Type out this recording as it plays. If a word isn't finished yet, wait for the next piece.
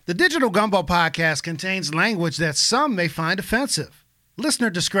The Digital Gumbo podcast contains language that some may find offensive. Listener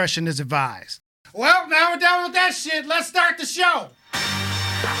discretion is advised. Well, now we're done with that shit. Let's start the show.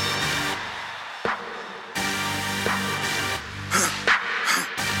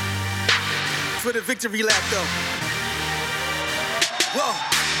 For the victory lap, though. Whoa,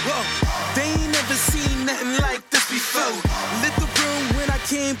 whoa. They ain't never seen nothing like this before. Lit the room when I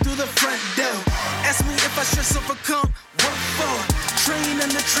came through the front door. Ask me if I should overcome. What for? Train in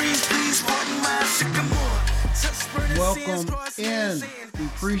the trees, please pardon my sycamore. Welcome in. We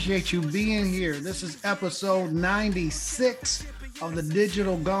appreciate you being here. This is episode 96 of the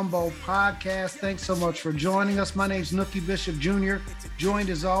Digital Gumbo podcast. Thanks so much for joining us. My name's Nookie Bishop Jr.,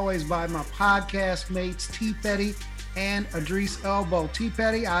 joined as always by my podcast mates T. Petty and Idris Elbow. T.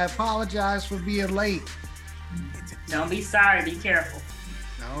 Petty, I apologize for being late. Don't be sorry, be careful.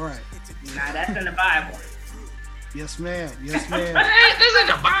 All right. Now that's in the Bible. Yes, ma'am. Yes, ma'am. This is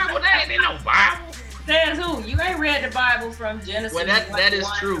the Bible. That ain't no Bible. Says who? You ain't read the Bible from Genesis. Well, that is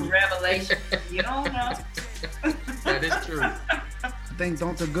true. To Revelation. You don't know. That is true. I think,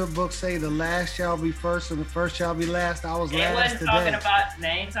 don't the good book say the last shall be first and the first shall be last? I was last today. They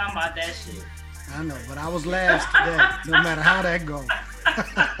ain't talking about that shit. I know, but I was last today, no matter how that goes.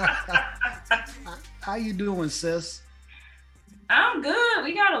 How you doing, sis? I'm good.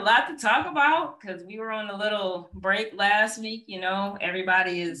 We got a lot to talk about because we were on a little break last week. You know,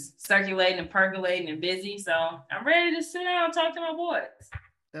 everybody is circulating and percolating and busy. So I'm ready to sit down and talk to my boys.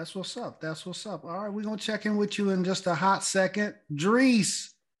 That's what's up. That's what's up. All right, we're going to check in with you in just a hot second.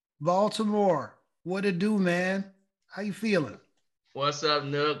 Dries, Baltimore, what it do, man? How you feeling? What's up,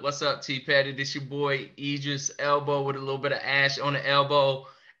 Nook? What's up, T. Petty? This your boy, Idris Elbow, with a little bit of ash on the elbow.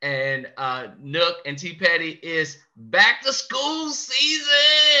 And Nook and T. Petty is back to school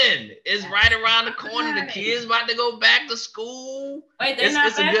season. It's right around the corner. The kids about to go back to school. Wait, they're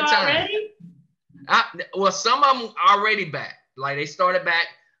not back already? Well, some of them already back. Like they started back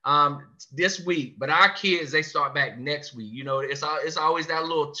this week, but our kids, they start back next week. You know, it's always that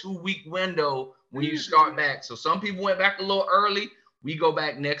little 2-week window when you start back. So some people went back a little early. We go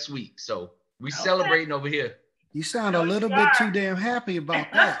back next week. So we celebrating over here. You sound a little bit too damn happy about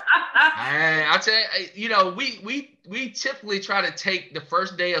that. I tell you, you know, we typically try to take the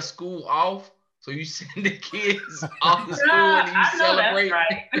first day of school off. So you send the kids off to school and you celebrate.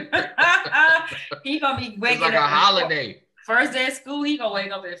 That's right. He gonna be waking up. It's like a holiday. First day of school, he gonna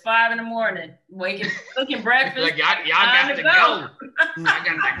wake up at 5 a.m, cooking breakfast. Like y'all got to go. I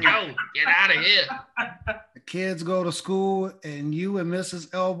got to go. Get out of here. The kids go to school, and you and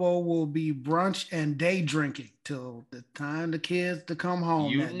Mrs. Elbow will be brunch and day drinking till the time the kids to come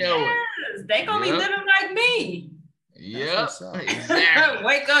home. You know it. They gonna be living like me. Yep. Exactly.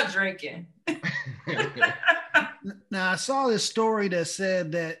 Wake up drinking. Now, I saw this story that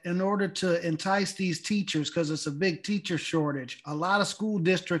said that in order to entice these teachers, because it's a big teacher shortage, a lot of school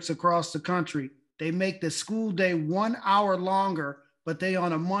districts across the country, they make the school day 1 hour longer, but they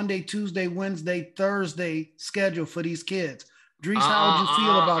on a Monday, Tuesday, Wednesday, Thursday schedule for these kids. Dries, how would you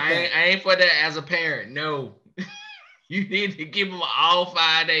feel about that? I ain't for that as a parent. No. You need to give them all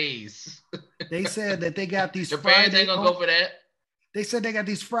 5 days. They said that they got these. The parents ain't gonna go for that. They said they got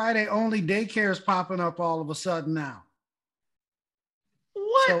these Friday only daycares popping up all of a sudden now.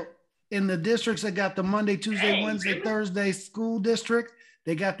 What? So in the districts that got the Monday, Tuesday, Wednesday, Thursday school district,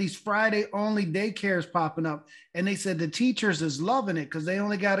 they got these Friday only daycares popping up. And they said the teachers is loving it because they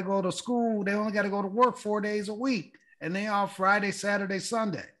only got to go to school. They only got to go to work 4 days a week. And they off Friday, Saturday,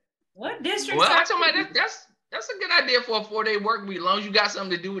 Sunday. What district? Well, I'm talking about that's a good idea for a 4-day work week, as long as you got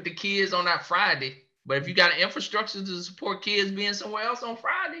something to do with the kids on that Friday. But if you got an infrastructure to support kids being somewhere else on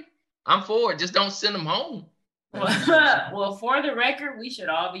Friday, I'm for it. Just don't send them home. Well, for the record, we should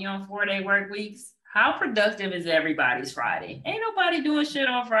all be on 4-day work weeks. How productive is everybody's Friday? Ain't nobody doing shit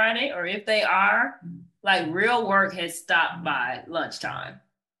on Friday. Or if they are, like real work has stopped by lunchtime.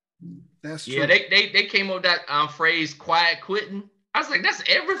 That's true. Yeah, they came up with that phrase, quiet quitting. I was like, that's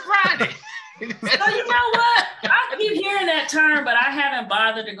every Friday. So you know what? I keep hearing that term, but I haven't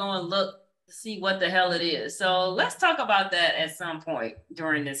bothered to go and look to see what the hell it is. So let's talk about that at some point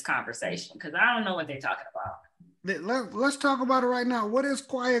during this conversation, because I don't know what they're talking about. Let's talk about it right now. What is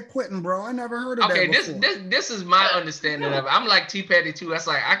quiet quitting, bro? I never heard of that before. This is my understanding of it. I'm like T. Petty too. That's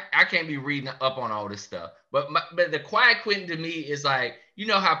like I can't be reading up on all this stuff. But the quiet quitting to me is like, you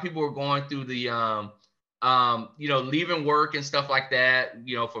know how people are going through the you know, leaving work and stuff like that,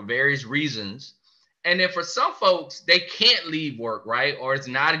 you know, for various reasons. And then for some folks, they can't leave work, right? Or it's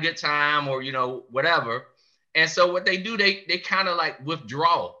not a good time, or, you know, whatever. And so what they do, they kind of like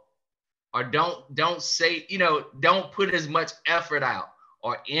withdraw, or don't say, you know, don't put as much effort out,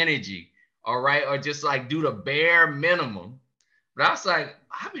 or energy, all right, or just like do the bare minimum. But I was like,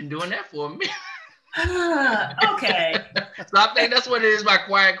 I've been doing that for a minute. Okay. So I think that's what it is by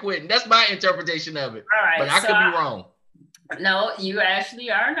quiet quitting. That's my interpretation of it. All right. But I could be wrong. No, you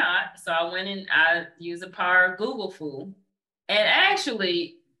actually are not. So I went and I used the power of Google Fool. And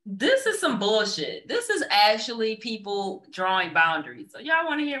actually, this is some bullshit. This is actually people drawing boundaries. So y'all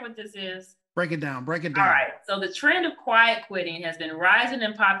want to hear what this is? Break it down. All right. So the trend of quiet quitting has been rising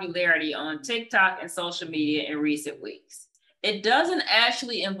in popularity on TikTok and social media in recent weeks. It doesn't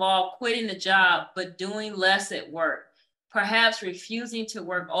actually involve quitting the job, but doing less at work, perhaps refusing to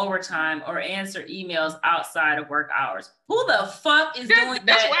work overtime or answer emails outside of work hours. Who the fuck is doing that?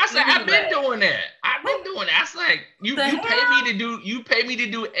 That's why I said I've been doing that. That's like you pay me to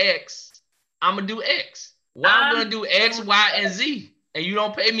do X. I'm gonna do X. Why I'm gonna do X, Y, and Z, and you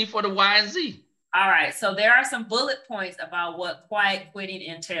don't pay me for the Y and Z. All right. So there are some bullet points about what quiet quitting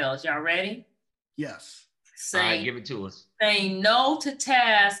entails. Y'all ready? Yes. All right, give it to us. Saying no to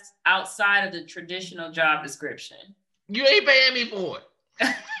tasks outside of the traditional job description. You ain't paying me for it.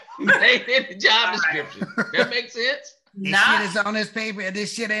 It ain't in the job description. That makes sense? This shit is on this paper.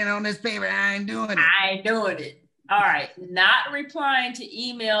 This shit ain't on this paper. I ain't doing it. All right. Not replying to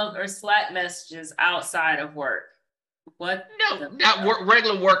emails or Slack messages outside of work. What? No, not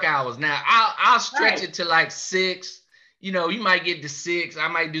regular work hours. Now, I'll stretch it to like 6. You know, you might get to 6. I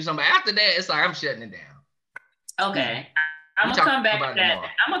might do something. After that, it's like I'm shutting it down. Okay. I'm going to come back to that.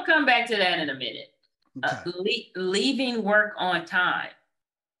 I'm going to come back to that in a minute. Okay. Leaving work on time.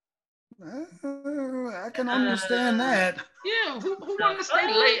 I can understand that. Yeah, who want to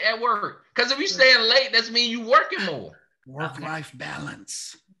stay late at work? Because if you staying late, that's mean you working more. Work-life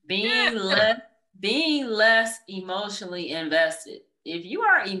balance. Being less emotionally invested. If you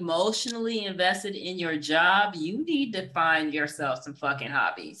are emotionally invested in your job, you need to find yourself some fucking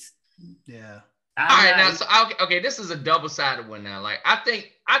hobbies. Yeah. All right, now, so okay, this is a double-sided one now. Like, I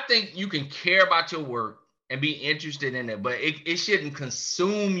think you can care about your work and be interested in it, but it shouldn't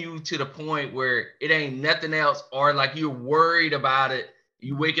consume you to the point where it ain't nothing else, or like you're worried about it.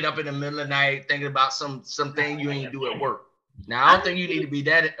 You waking up in the middle of the night thinking about something you ain't do at work. Now, I don't think you need to be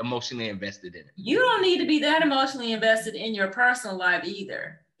that emotionally invested in it. You don't need to be that emotionally invested in your personal life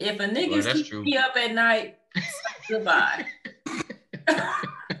either. If a nigga's keeping me up at night, goodbye.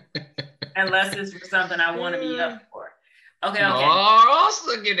 Unless it's for something I want to be up for. Okay. Oh,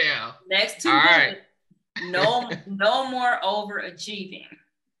 look at now. Next 2 minutes. No more overachieving.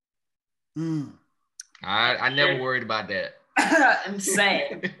 I never worried about that. I'm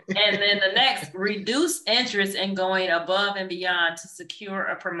saying. And then the next, reduce interest in going above and beyond to secure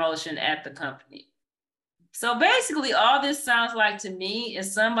a promotion at the company. So basically, all this sounds like to me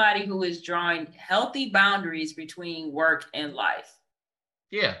is somebody who is drawing healthy boundaries between work and life.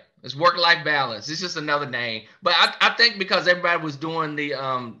 Yeah, it's work-life balance. It's just another name. But I think because everybody was doing the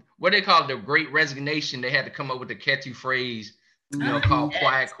what they call the Great Resignation, they had to come up with the catchy phrase, called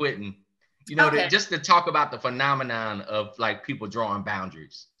quiet quitting. Just to talk about the phenomenon of like people drawing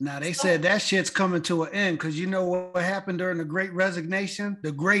boundaries. Now they said that shit's coming to an end because you know what happened during the Great Resignation?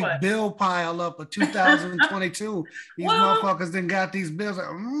 The great bill pile up of 2022. These motherfuckers then got these bills. Like,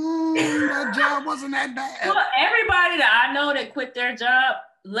 that job wasn't that bad. Well, everybody that I know that quit their job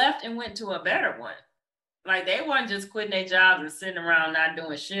left and went to a better one. Like they weren't just quitting their jobs and sitting around not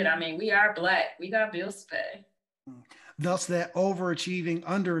doing shit. I mean, we are Black. We got bills to pay. Thus, that overachieving,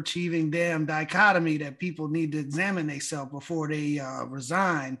 underachieving damn dichotomy that people need to examine themselves before they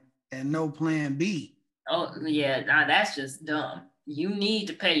resign and no plan B. Oh, yeah. Nah, that's just dumb. You need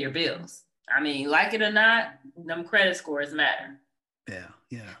to pay your bills. I mean, like it or not, them credit scores matter.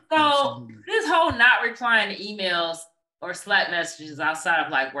 Yeah. So absolutely. This whole not replying to emails or Slack messages outside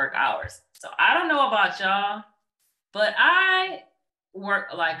of like work hours. So I don't know about y'all, but I work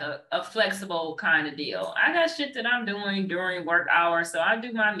like a flexible kind of deal. I got shit that I'm doing during work hours. So I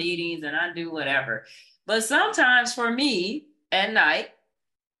do my meetings and I do whatever. But sometimes for me at night,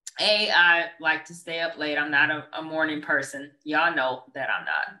 I like to stay up late. I'm not a morning person. Y'all know that I'm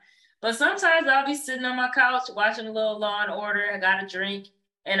not. But sometimes I'll be sitting on my couch watching a little Law and Order. I got a drink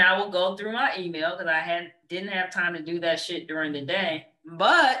and I will go through my email because didn't have time to do that shit during the day.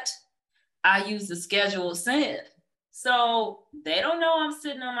 But I use the scheduled send. So they don't know I'm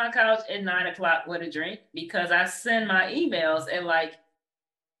sitting on my couch at 9:00 with a drink because I send my emails at like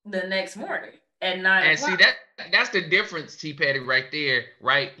the next morning at 9:00. And see, that's the difference, T. Patty, right there,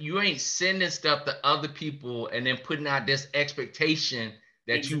 right? You ain't sending stuff to other people and then putting out this expectation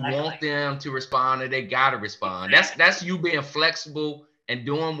that you want them to respond and they gotta respond. That's you being flexible and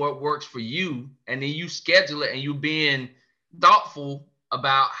doing what works for you, and then you schedule it and you being thoughtful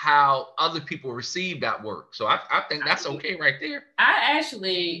about how other people receive that work. So I think that's okay right there.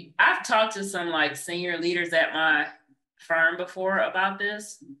 I've talked to some like senior leaders at my firm before about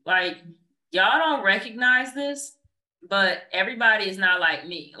this. Like, y'all don't recognize this, but everybody is not like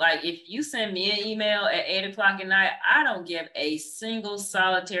me. Like, if you send me an email at 8:00 at night, I don't give a single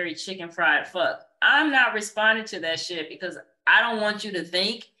solitary chicken fried fuck. I'm not responding to that shit because I don't want you to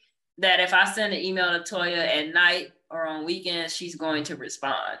think that if I send an email to Toya at night or on weekends, she's going to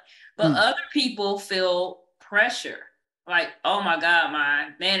respond. But other people feel pressure. Like, oh my God, my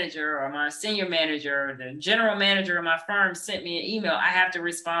manager or my senior manager or the general manager of my firm sent me an email. I have to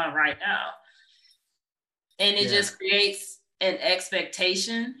respond right now. And it just creates an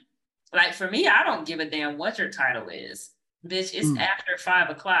expectation. Like, for me, I don't give a damn what your title is. Bitch, it's after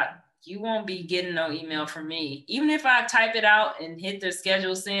 5:00. You won't be getting no email from me. Even if I type it out and hit the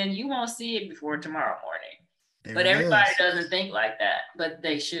schedule send, you won't see it before tomorrow morning. But everybody doesn't think like that, but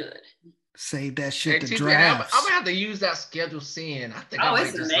they should. Save that shit to I'm drafts. gonna have to use that schedule send. I think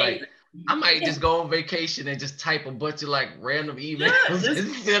I might just go on vacation and just type a bunch of like random emails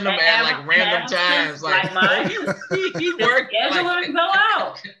and send them at like random times. Like mine. Schedule and go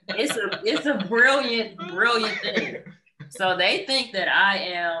out. It's a brilliant thing. So they think that I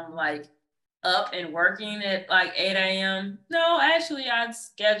am like up and working at like 8 a.m. No, actually, I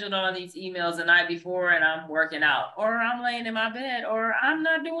scheduled all these emails the night before and I'm working out, or I'm laying in my bed, or I'm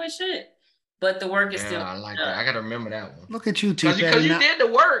not doing shit. But the work is still. I like that. I gotta remember that one. Look at you, T. Because you did the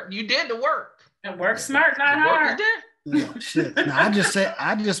work. You did the work. And work smart, not hard. Yeah, shit. No, I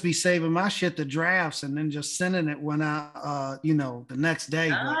just be saving my shit to drafts and then just sending it when I the next day.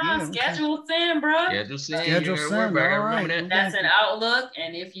 Schedule send, bro. Schedule send. All right. That's an Outlook,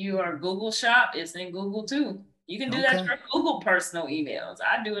 and if you are Google Shop, it's in Google too. You can do that for Google personal emails.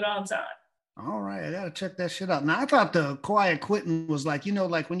 I do it all the time. All right, I gotta check that shit out. Now I thought the quiet quitting was like,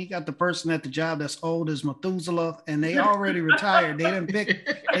 like when you got the person at the job that's old as Methuselah and they already retired. They didn't pick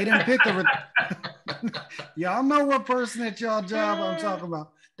the y'all know what person at y'all job I'm talking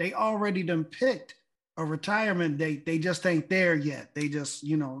about. They already done picked a retirement date. They just ain't there yet. They just,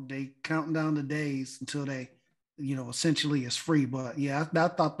 they counting down the days until they, essentially is free. But yeah, I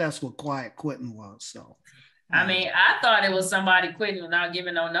thought that's what quiet quitting was. So I mean, I thought it was somebody quitting without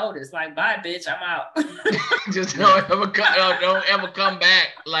giving no notice. Like, bye, bitch, I'm out. Just don't ever come back.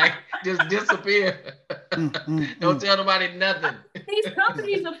 Like, just disappear. Don't tell nobody nothing. These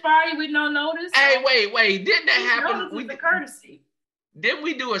companies will fire you with no notice. Hey, wait. Didn't that happen? We the courtesy. Didn't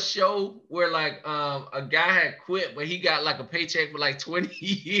we do a show where like a guy had quit, but he got like a paycheck for like 20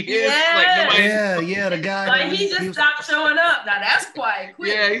 years? Yeah. Like the guy. Like he just stopped showing up. Now that's quiet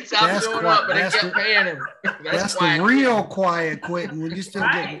quitting. Yeah, he stopped showing up, but they kept paying him. That's the real quiet quitting when you still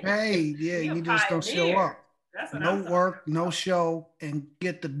getting paid. Yeah, you just don't show up. No work, no show, and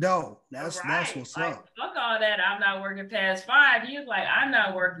get the dough. That's what's up. Fuck all that. I'm not working past 5. He was like, I'm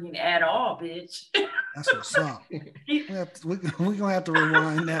not working at all, bitch. That's what's up. We're gonna have to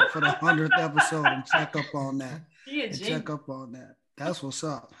rewind that for the 100th episode and check up on that. That's what's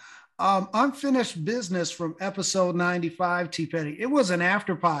up. Unfinished business from episode 95, T Petty. It was an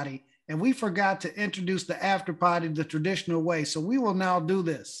after party, and we forgot to introduce the after party the traditional way. So we will now do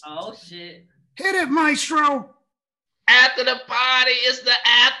this. Oh shit. Hit it, maestro. After the party, it's the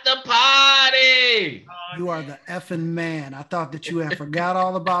after party. You are the effing man. I thought that you had forgot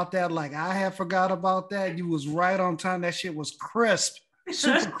all about that. Like I had forgot about that. You was right on time. That shit was crisp.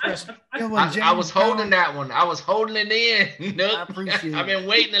 Super crisp. I was holding that one. I was holding it in. I appreciate it. I've been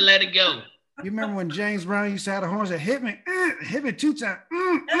waiting to let it go. You remember when James Brown used to have the horns that hit me 2 times.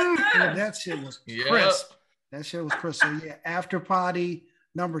 Yeah, that shit was crisp. That shit was crisp. So yeah, after party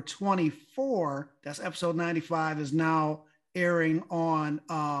number 24, that's episode 95, is now airing on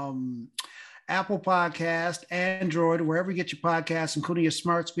Apple Podcast, Android, wherever you get your podcasts, including your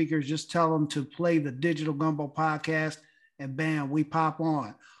smart speakers. Just tell them to play the Digital Gumbo podcast, and bam, we pop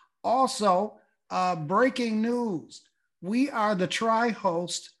on. Also, breaking news. We are the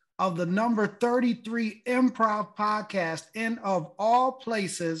tri-host of the number 33 improv podcast in, of all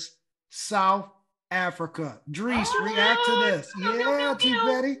places, South Africa. Dries, react to this. Yeah, T.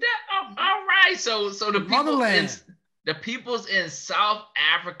 Betty. All right. So the peoples in South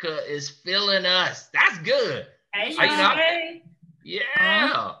Africa is feeling us. That's good. Hey,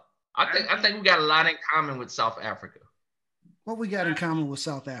 yeah. I think we got a lot in common with South Africa. What we got in common with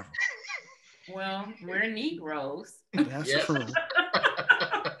South Africa? Well, we're Negroes. That's true.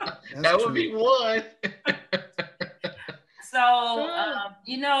 That would be one. So,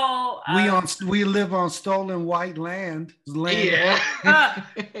 we live on stolen white land. Yeah.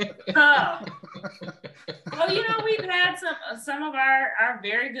 Fuck Well, we've had some of our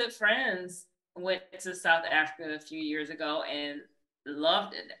very good friends went to South Africa a few years ago and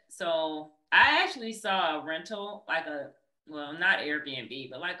loved it. So I actually saw a rental, not Airbnb,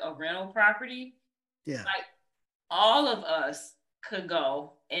 but like a rental property. Yeah. Like all of us could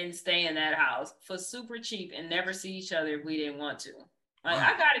go and stay in that house for super cheap and never see each other if we didn't want to. Like,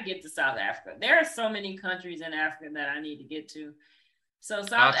 wow. I got to get to South Africa. There are so many countries in Africa that I need to get to. So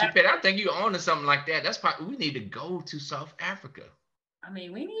South Africa. I think you're on to something like that. That's probably, we need to go to South Africa. I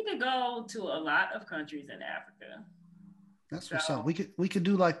mean, we need to go to a lot of countries in Africa. That's what's up. We could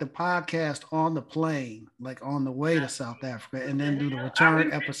do like the podcast on the plane, like on the way to South Africa, and then do the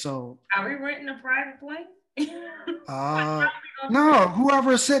return episode. Are we renting a private plane? No,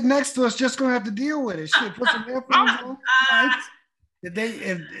 whoever is sitting next to us just gonna have to deal with it. Shit, put some earphones on.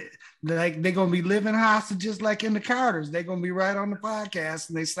 They're gonna be living hostages like in the Carters. They're gonna be right on the podcast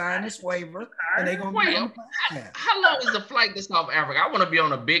and they sign this waiver and they're gonna be on the podcast. How long is the flight to South Africa? I want to be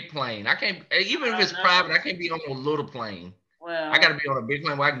on a big plane. I can't, even if it's private, I can't be on a little plane. Well, I gotta be on a big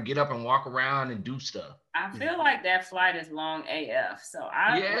plane where I can get up and walk around and do stuff. I feel like that flight is long AF. So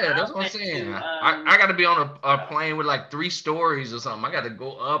that's what I'm saying. I gotta be on a plane with like 3 stories or something. I gotta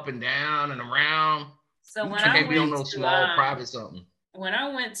go up and down and around. So when I can't be on no small private something. When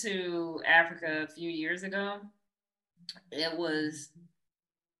I went to Africa a few years ago, it was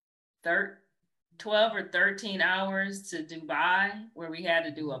 12 or 13 hours to Dubai, where we had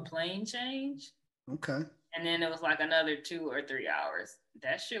to do a plane change. Okay. And then it was like another 2 or 3 hours.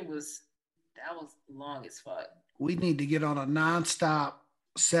 That was long as fuck. We need to get on a nonstop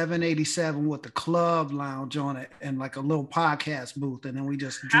 787 with the club lounge on it and like a little podcast booth, and then we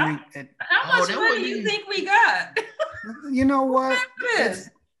just drink. How much money do you think we got? You know what?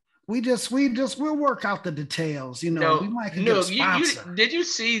 We'll work out the details. We might get a sponsor. Did you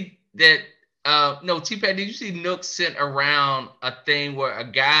see that? T-Pat, did you see Nook sent around a thing where a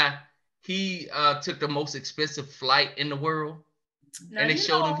guy, he took the most expensive flight in the world? And they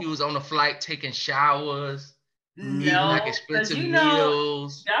showed him he was on the flight taking showers, eating like expensive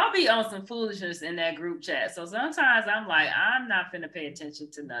meals. Y'all be on some foolishness in that group chat. So sometimes I'm like, I'm not finna pay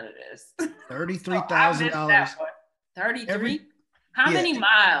attention to none of this. $33,000. 33? How many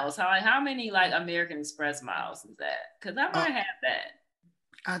miles? How many like American Express miles is that? Because I might have that.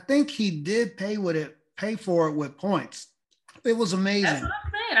 I think he did pay for it with points. It was amazing. That's what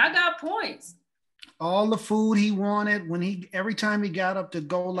I'm saying. I got points. All the food he wanted, every time he got up to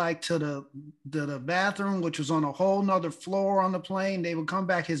go like to the bathroom, which was on a whole nother floor on the plane, they would come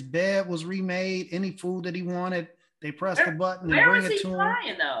back. His bed was remade. Any food that he wanted, they pressed the button and bring it to him. Where was he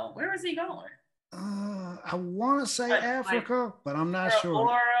flying though? Where was he going? I want to say Africa, but I'm not sure.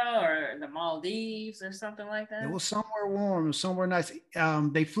 Aurora or the Maldives or something like that. It was somewhere warm. It was somewhere nice.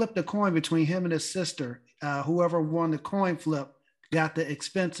 They flipped a coin between him and his sister. Whoever won the coin flip got the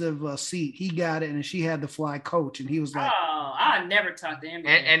expensive seat. He got it, and she had to fly coach. And he was like, "Oh, I never talked to him."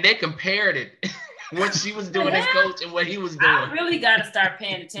 And they compared it, what she was doing as coach and what he was doing. I really got to start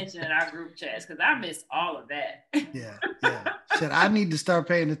paying attention in our group chats because I missed all of that. Yeah. Said I need to start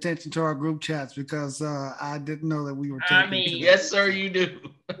paying attention to our group chats because I didn't know that we were taking. Yes, sir, you do.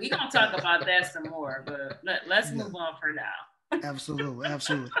 We're gonna talk about that some more, but let's move on for now. Absolutely.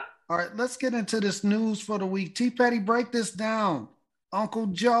 All right, let's get into this news for the week. T-Petty, break this down. Uncle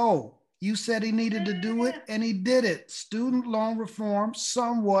Joe, you said he needed to do it, and he did it. Student loan reform,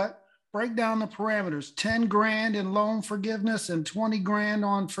 somewhat. Break down the parameters. 10 grand in loan forgiveness and 20 grand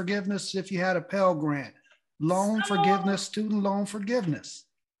on forgiveness if you had a Pell Grant. Forgiveness, student loan forgiveness.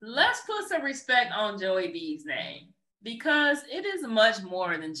 Let's put some respect on Joey B's name because it is much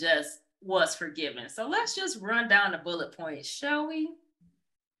more than just what's forgiven. So let's just run down the bullet points, shall we?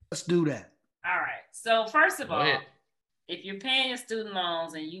 Let's do that. All right. So first of all, if you're paying your student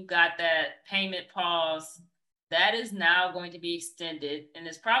loans and you got that payment pause, that is now going to be extended, and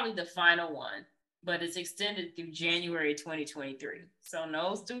it's probably the final one, but it's extended through January 2023. So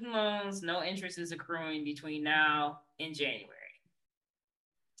no student loans, no interest is accruing between now and January,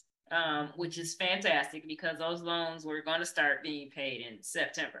 which is fantastic because those loans were going to start being paid in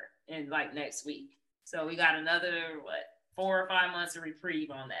September and like next week. So we got another, 4 or 5 months of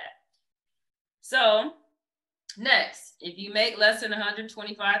reprieve on that. So next, if you make less than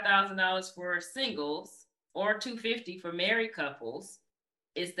 $125,000 for singles or $250,000 for married couples,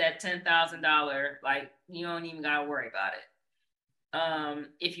 it's that $10,000, like you don't even gotta worry about it.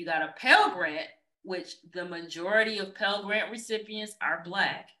 If you got a Pell Grant, which the majority of Pell Grant recipients are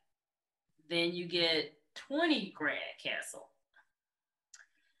Black, then you get 20 grand canceled.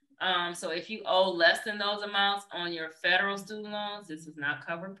 So if you owe less than those amounts on your federal student loans, this is not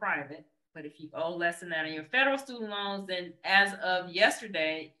covered private. But if you owe less than that on your federal student loans, then as of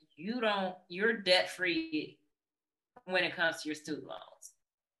yesterday, you're debt free when it comes to your student loans,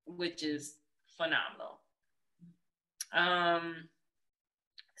 which is phenomenal.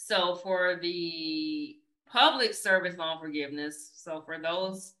 So for the public service loan forgiveness, so for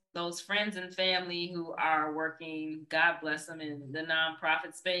those friends and family who are working, God bless them, in the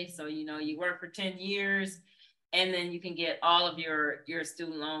nonprofit space. So, you work for 10 years and then you can get all of your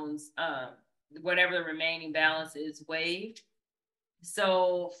student loans, whatever the remaining balance is, waived.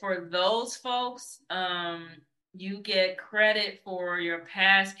 So for those folks, you get credit for your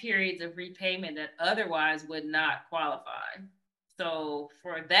past periods of repayment that otherwise would not qualify. So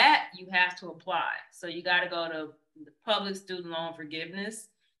for that, you have to apply. So you got to go to the public student loan forgiveness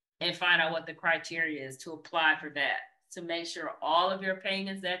and find out what the criteria is to apply for that, to make sure all of your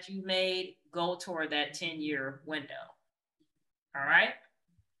payments that you made go toward that 10-year window. All right.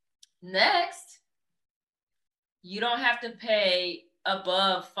 Next, you don't have to pay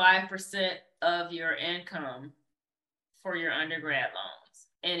above 5% of your income for your undergrad loans.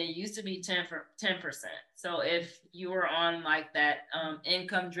 And it used to be 10%. So if you were on like that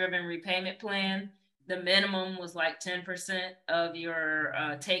income-driven repayment plan, the minimum was like 10% of your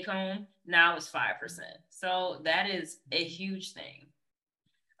take home. Now it's 5%. So that is a huge thing.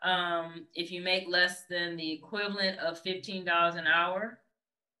 If you make less than the equivalent of $15 an hour,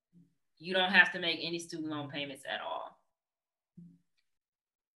 you don't have to make any student loan payments at all.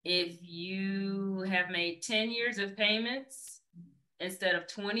 If you have made 10 years of payments instead of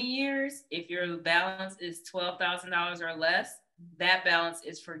 20 years, if your balance is $12,000 or less, that balance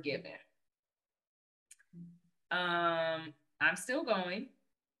is forgiven. I'm still going.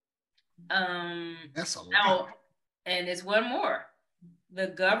 That's a lot. And it's one more. The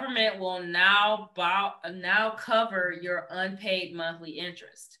government will now cover your unpaid monthly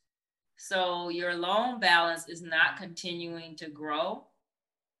interest. So your loan balance is not continuing to grow.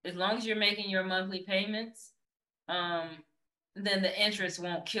 As long as you're making your monthly payments, then the interest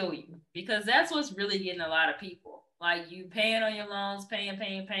won't kill you, because that's what's really getting a lot of people. Like, you paying on your loans, paying,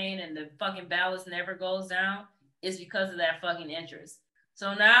 and the fucking balance never goes down. It's because of that fucking interest.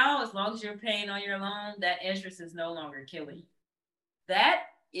 So now, as long as you're paying on your loan, that interest is no longer killing you. That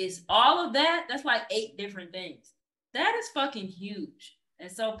is all of that. That's like 8 different things. That is fucking huge.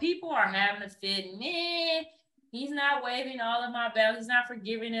 And so people are having a fit. Man, he's not waiving all of my balance. He's not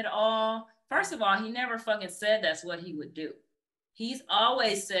forgiving it all. First of all, he never fucking said that's what he would do. He's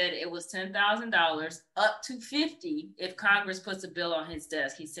always said it was $10,000 up to $50,000 if Congress puts a bill on his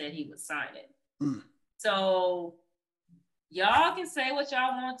desk. He said he would sign it. So y'all can say what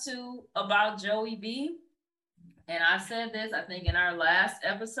y'all want to about Joey B. And I said this, I think, in our last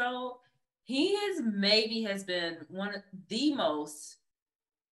episode. He has been one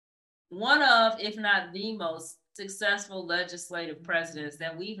of, if not the most successful legislative presidents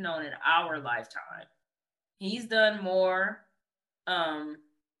that we've known in our lifetime. He's done more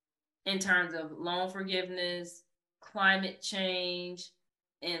in terms of loan forgiveness, climate change,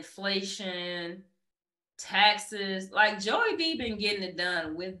 inflation, taxes. Like, Joey B been getting it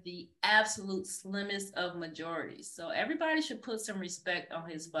done with the absolute slimmest of majorities. So everybody should put some respect on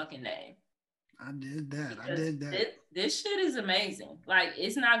his fucking name. I did that. This shit is amazing. Like,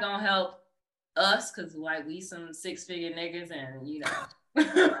 it's not gonna help us because, like, we some 6-figure niggas, and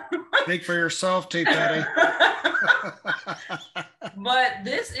Speak for yourself, T. Petty. But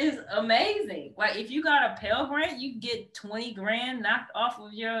this is amazing. Like, if you got a Pell Grant, you get 20 grand knocked off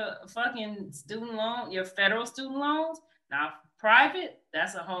of your fucking student loan, your federal student loans. Now, private,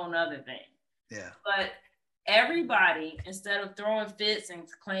 that's a whole nother thing. Yeah. But everybody, instead of throwing fits and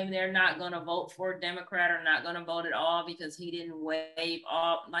claiming they're not going to vote for a Democrat or not going to vote at all because he didn't waive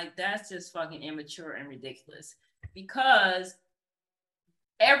all, like, that's just fucking immature and ridiculous. Because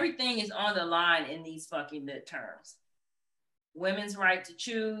everything is on the line in these fucking midterms. Women's right to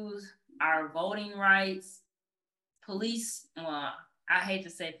choose, our voting rights, police, well, I hate to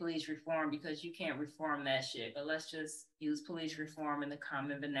say police reform because you can't reform that shit, but let's just use police reform in the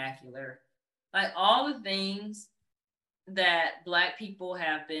common vernacular. Like, all the things that Black people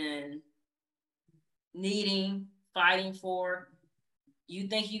have been needing, fighting for, you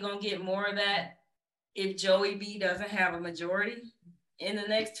think you're going to get more of that if Joey B doesn't have a majority in the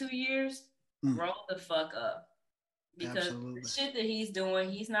next 2 years? Roll the fuck up. Because the shit that he's doing,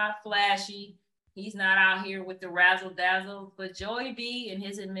 he's not flashy. He's not out here with the razzle dazzle. But Joey B and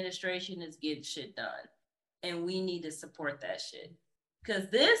his administration is getting shit done. And we need to support that shit. Because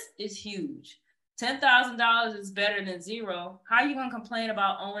this is huge. $10,000 is better than zero. How are you going to complain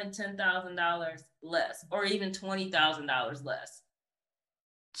about owing $10,000 less or even $20,000 less?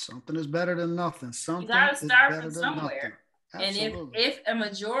 Something is better than nothing. Something You gotta is start better from than somewhere. nothing. Absolutely.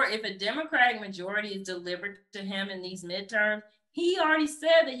 And if a Democratic majority is delivered to him in these midterms, he already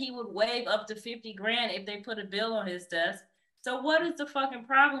said that he would waive up to 50 grand if they put a bill on his desk. So what is the fucking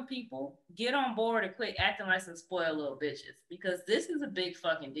problem, people? Get on board and quit acting like some spoiled little bitches, because this is a big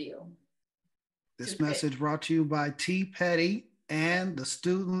fucking deal. This message brought to you by T. Petty and the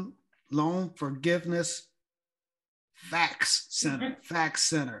Student Loan Forgiveness Facts Center. Facts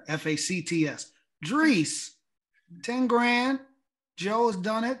Center. FACTS. Drees, 10 grand. Joe has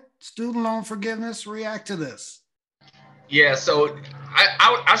done it. Student loan forgiveness. React to this. Yeah, so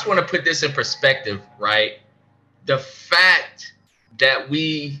I just want to put this in perspective, right? The fact that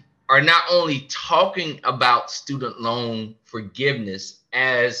we are not only talking about student loan forgiveness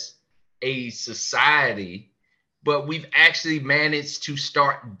as a society, but we've actually managed to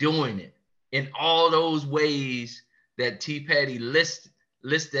start doing it in all those ways that T. Petty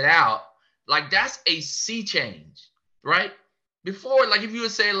listed out. Like, that's a sea change, right? Before, like, if you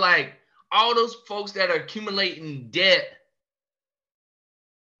would say, like, all those folks that are accumulating debt,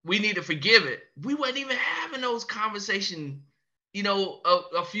 we need to forgive it. We weren't even having those conversations,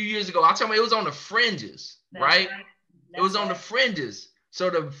 a few years ago. I'll tell you, it was on the fringes, right? It was on the fringes. So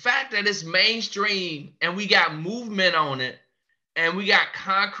the fact that it's mainstream and we got movement on it and we got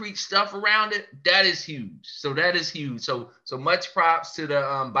concrete stuff around it, that is huge. So that is huge. So much props to the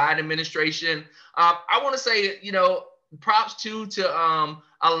Biden administration. I want to say, props to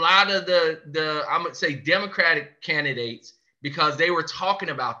a lot of the I'm gonna say Democratic candidates, because they were talking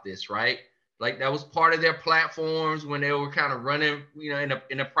about this, right? Like, that was part of their platforms when they were kind of running,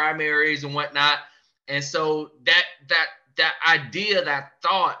 in the primaries and whatnot. And so that idea, that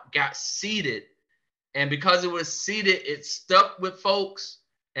thought got seeded. And because it was seeded, it stuck with folks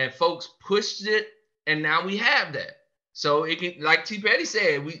and folks pushed it. And now we have that. So it can, like T. Petty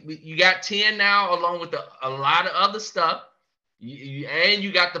said, you got 10 now, along with a lot of other stuff. And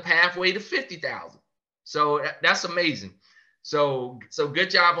you got the pathway to 50,000. So that's amazing. So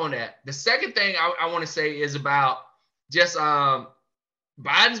good job on that. The second thing I want to say is about just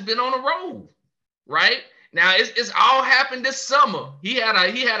Biden's been on a roll, right? Now it's all happened this summer. He had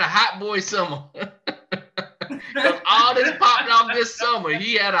a hot boy summer. All this popped off this summer.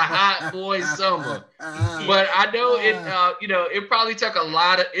 He had a hot boy summer. But I know it probably took a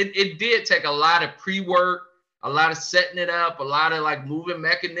lot of it did take a lot of pre-work, a lot of setting it up, a lot of like moving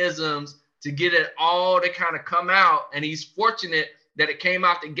mechanisms to get it all to kind of come out. And he's fortunate that it came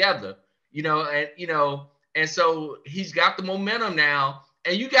out together, and so he's got the momentum now.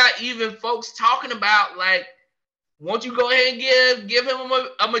 And you got even folks talking about, like, won't you go ahead and give him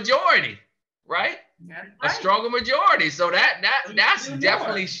a majority, right? A stronger majority. So that's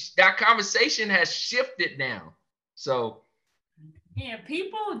definitely, that conversation has shifted now. So yeah,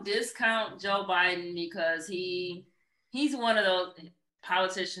 people discount Joe Biden because he's one of those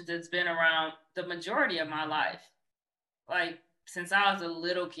politicians that's been around the majority of my life, like since I was a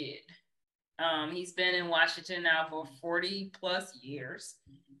little kid. He's been in Washington now for 40 plus years.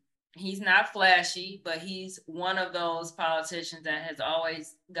 He's not flashy, but he's one of those politicians that has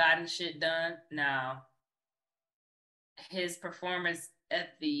always gotten shit done. Now, his performance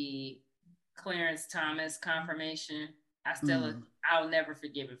at the Clarence Thomas confirmation, I'll never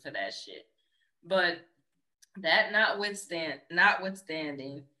forgive him for that shit. But that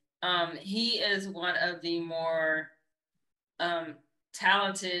notwithstanding, he is one of the more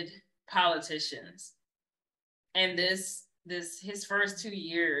talented politicians, and his first 2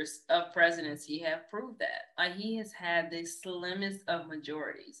 years of presidency have proved that. Like, he has had the slimmest of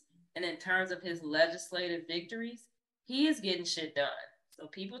majorities, and in terms of his legislative victories, he is getting shit done. So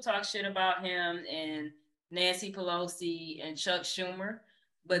people talk shit about him and Nancy Pelosi and Chuck Schumer,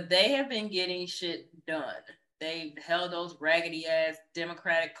 but they have been getting shit done. They've held those raggedy ass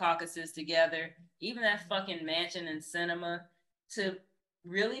Democratic caucuses together, even that fucking Manchin and Sinema, to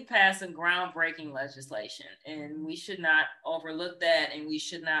really pass some groundbreaking legislation. And we should not overlook that, and we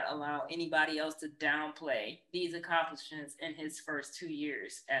should not allow anybody else to downplay these accomplishments in his first 2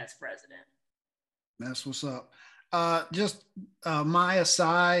 years as president. That's what's up. Just my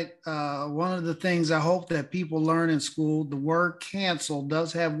aside, one of the things I hope that people learn in school, the word cancel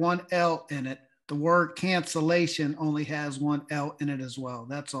does have one L in it. The word cancellation only has one L in it as well.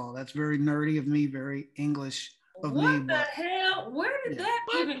 That's all. That's very nerdy of me, very English of me. What the hell? Where did that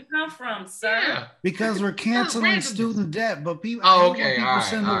even come from, sir? Yeah. Because we're canceling student debt, but people, when people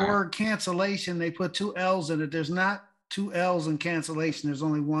send the word cancellation, they put two L's in it. There's not two L's in cancellation. There's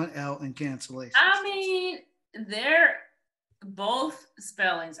only one L in cancellation. I mean, both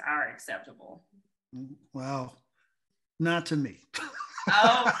spellings are acceptable. Well, not to me.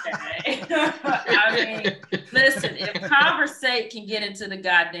 Okay. I mean, listen, if conversate can get into the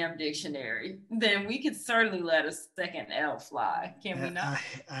goddamn dictionary, then we could certainly let a second L fly. Can we not?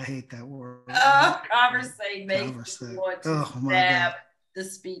 I hate that word. Conversate makes me want to stab the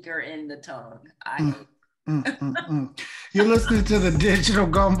speaker in the tongue. I hate You're listening to the Digital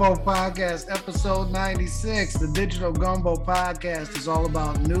Gumbo Podcast, episode 96. The Digital Gumbo Podcast is all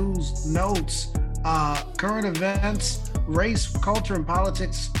about news, notes, current events, race, culture, and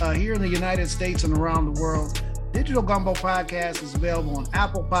politics here in the United States and around the world. Digital Gumbo Podcast is available on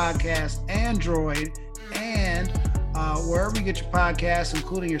Apple Podcasts, Android, and wherever you get your podcasts,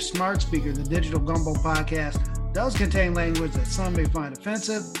 including your smart speaker. The Digital Gumbo Podcast does contain language that some may find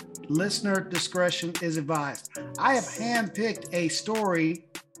offensive. Listener discretion is advised. I have handpicked a story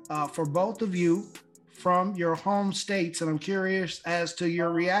for both of you from your home states, and I'm curious as to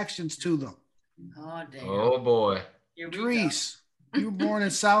your reactions to them. Oh, damn. Oh, boy. Dries, you were born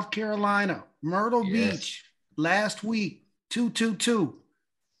in South Carolina, Myrtle Beach, last week, 222.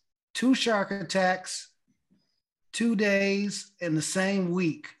 2 shark attacks, 2 days in the same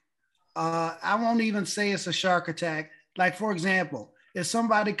week. I won't even say it's a shark attack. Like, for example, if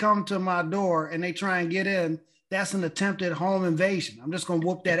somebody come to my door and they try and get in, that's an attempted home invasion. I'm just going to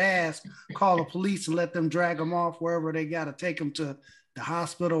whoop that ass, call the police and let them drag them off wherever they got to take them to the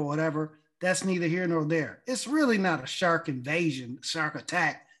hospital or whatever. That's neither here nor there. It's really not a shark invasion, shark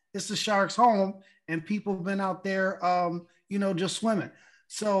attack. It's the shark's home and people have been out there, just swimming.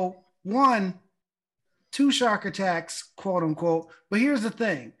 So 2 shark attacks, quote unquote. But here's the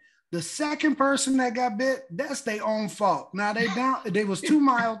thing. The second person that got bit, that's their own fault. Now they was 2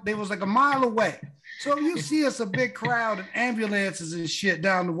 miles, they was like a mile away. So if you see us a big crowd and ambulances and shit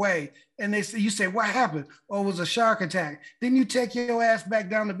down the way, and you say, what happened? Oh, it was a shark attack. Then you take your ass back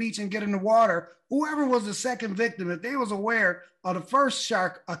down the beach and get in the water. Whoever was the second victim, if they was aware of the first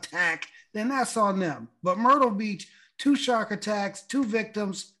shark attack, then that's on them. But Myrtle Beach, 2 shark attacks, 2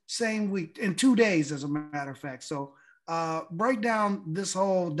 victims, same week, in 2 days, as a matter of fact. So break down this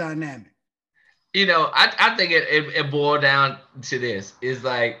whole dynamic. I think it boiled down to this. Is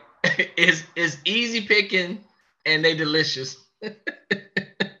like it's easy picking and they delicious.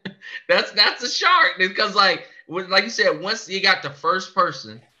 That's a shark, because like you said, once you got the first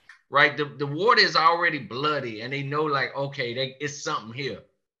person, right, the water is already bloody and they know like, okay, it's something here.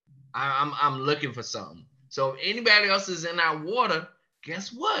 I'm looking for something. So if anybody else is in our water,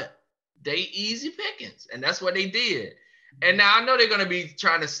 guess what? They easy pickings, and that's what they did. And now I know they're going to be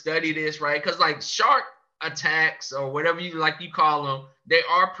trying to study this, right? Because like shark attacks or whatever you call them, they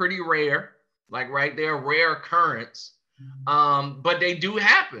are pretty rare. Like, right, they're a rare occurrence. But they do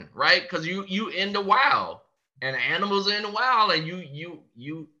happen, right? Because you in the wild, and animals are in the wild, and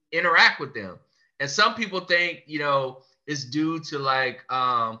you interact with them. And some people think, it's due to like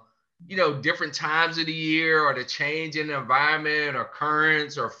different times of the year, or the change in the environment, or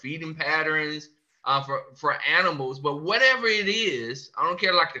currents, or feeding patterns for animals. But whatever it is, I don't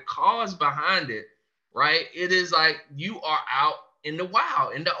care like the cause behind it, right? It is like you are out in the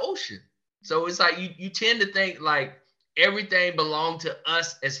wild, in the ocean. So it's like you tend to think like everything belongs to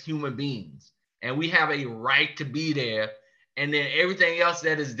us as human beings, and we have a right to be there. And then everything else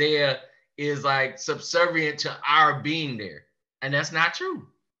that is there is like subservient to our being there. And that's not true.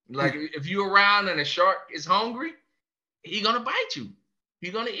 Like if you're around and a shark is hungry, he's going to bite you.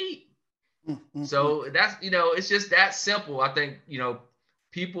 He's going to eat. So that's, it's just that simple. I think,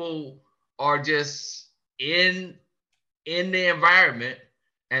 people are just in the environment,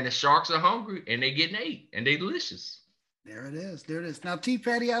 and the sharks are hungry and they getting ate, and they delicious. There it is. Now, T.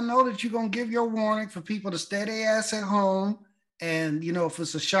 Petty, I know that you're going to give your warning for people to stay their ass at home. And, if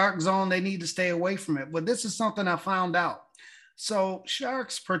it's a shark zone, they need to stay away from it. But this is something I found out. So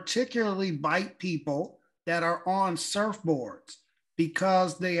sharks particularly bite people that are on surfboards,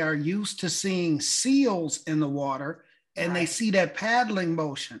 because they are used to seeing seals in the water, and they see that paddling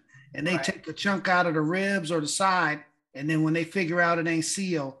motion, and they take a chunk out of the ribs or the side. And then when they figure out it ain't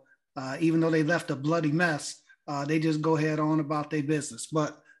seal, even though they left a bloody mess, they just go ahead on about their business.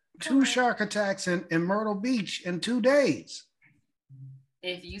 But 2 shark attacks in Myrtle Beach in 2 days.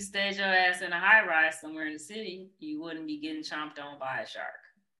 If you stayed your ass in a high rise somewhere in the city, you wouldn't be getting chomped on by a shark.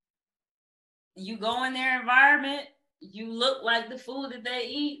 You go in their environment, you look like the food that they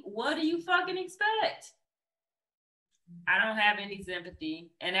eat. What do you fucking expect? I don't have any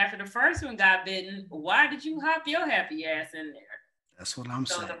sympathy. And after the first one got bitten, why did you hop your happy ass in there? That's what I'm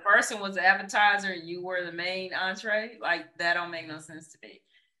saying. So the person was the appetizer and you were the main entree? Like, that don't make no sense to me.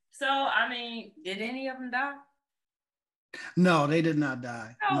 So, I mean, did any of them die? No, they did not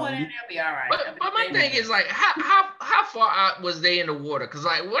die. Oh, well, then they'll be all right. But my thing is like, how how far out was they in the water? Because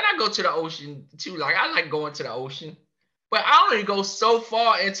like when I go to the ocean too, like I like going to the ocean, but I only go so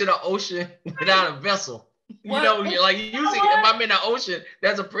far into the ocean without a vessel. Like usually if I'm in the ocean,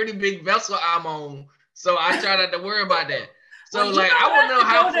 there's a pretty big vessel I'm on, so I try not to worry about that. So Well, like I want to know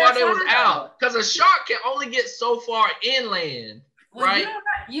how far they was though. out, because a shark can only get so far inland, well, right?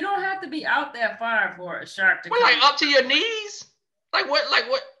 You don't have to be out that far for a shark to Well, come. like up to your knees. Like what?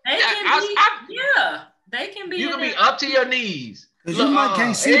 They they can be. You can be up to your knees. Look, you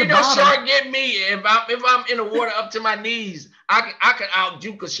can't see ain't the no bottom. shark get me if I'm in the water up to my knees. I can out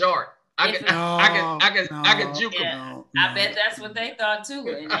juke a shark. I can juke him. No. I bet that's what they thought too,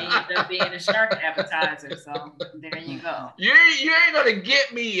 and they ended up being a shark appetizer. So there you go. You ain't gonna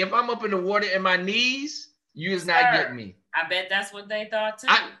get me if I'm up in the water in my knees. You is not getting me. I bet that's what they thought too.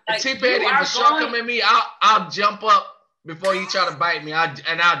 T-Petty, if a shark come at me, I'll jump up before he try to bite me.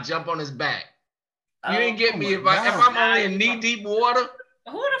 I'll jump on his back. You ain't get me if I'm only in knee deep water.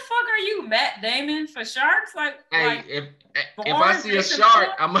 Who the fuck are you, Matt Damon, for sharks? If I see a shark,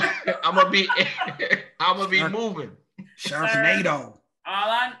 I'm gonna be moving. Sharknado. All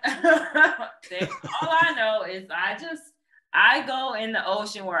I know is I go in the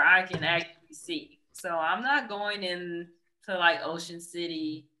ocean where I can actually see. So I'm not going in to like Ocean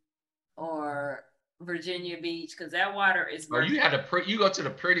City or Virginia Beach because that water is. You go to the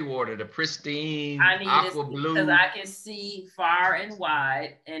pretty water, the pristine aqua blue. Because I can see far and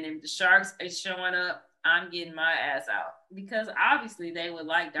wide, and if the sharks are showing up, I'm getting my ass out because obviously they would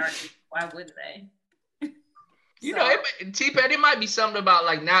like darkness. Why wouldn't they? T-Petty, it might be something about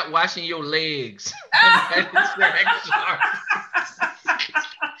like not washing your legs.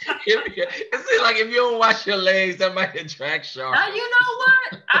 It's like if you don't wash your legs, that might attract sharks. Now, you know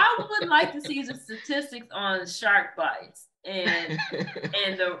what? I would like to see the statistics on shark bites and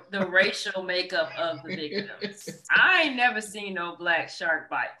the racial makeup of the victims. I ain't never seen no black shark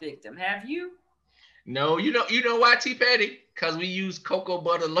bite victim. Have you? No, you know why, T-Petty? Because we use cocoa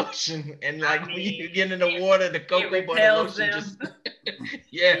butter lotion, and like when you get in the water, the cocoa butter lotion just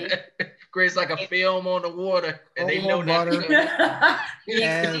creates like a film on the water, and they know that. Being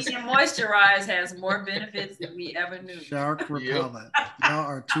moisturized has more benefits than we ever knew. Shark repellent. Y'all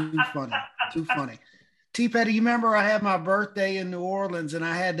are too funny. Too funny. T-Petty, you remember I had my birthday in New Orleans, and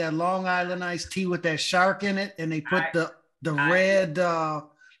I had that Long Island iced tea with that shark in it, and they put the red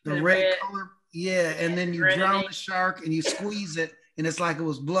color. Yeah, and then you drown the shark and you squeeze it, and it's like it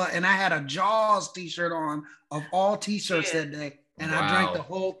was blood. And I had a Jaws t-shirt on of all t-shirts that day, and I drank the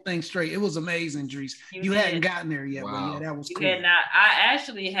whole thing straight. It was amazing, Dries. You hadn't gotten there yet, but yeah, that was cool. You had not. I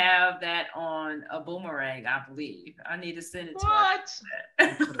actually have that on a boomerang, I believe. I need to send it to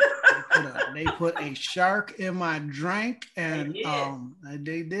you. They put a shark in my drink, and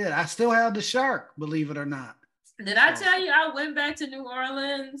they did. I still have the shark, believe it or not. Did I tell you I went back to New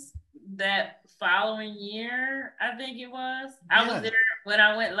Orleans that following year? I think it was. I was there when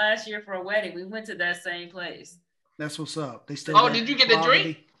I went last year for a wedding. We went to that same place. That's what's up. They still. Did you get the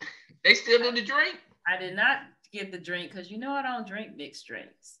drink? They still do the drink? I did not get the drink because I don't drink mixed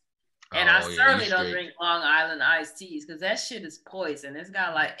drinks, and I certainly don't drink Long Island iced teas because that shit is poison. It's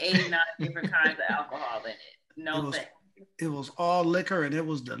got like 89 different kinds of alcohol in it. No thanks. It was all liquor and it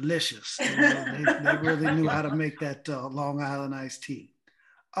was delicious. They really knew how to make that Long Island iced tea.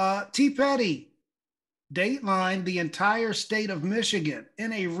 T-Petty, Dateline, the entire state of Michigan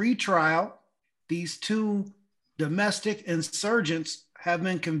in a retrial. These two domestic insurgents have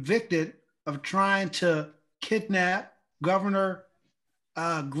been convicted of trying to kidnap Governor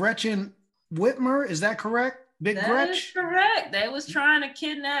Gretchen Whitmer. Is that correct? That is correct. They was trying to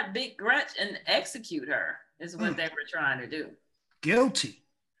kidnap Big Gretch and execute her is what they were trying to do. Guilty.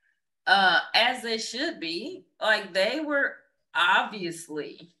 As they should be. Like they were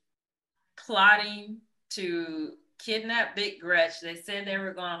obviously plotting to kidnap Big Gretch. They said they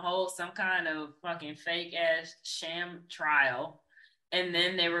were going to hold some kind of fucking fake ass sham trial, and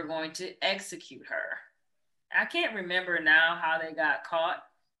then they were going to execute her. I can't remember now how they got caught.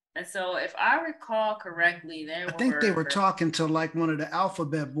 And so if I recall correctly, I think they were talking to like one of the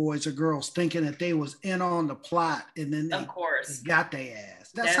alphabet boys or girls thinking that they was in on the plot, and then they got their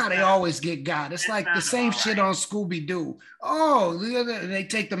ass. That's how they always get got. It's like the same shit on Scooby-Doo. Oh, they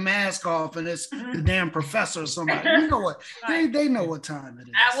take the mask off and it's the damn professor or somebody. You know what? They know what time it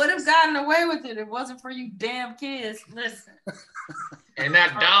is. I would have gotten away with it if it wasn't for you damn kids. Listen. And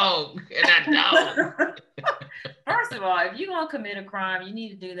that dog. First of all, if you're going to commit a crime, you need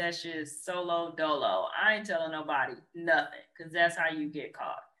to do that shit solo dolo. I ain't telling nobody nothing because that's how you get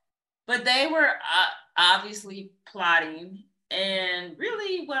caught. But they were obviously plotting. And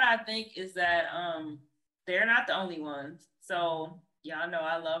really what I think is that they're not the only ones. So y'all know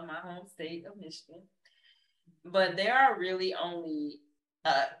I love my home state of Michigan, but there are really only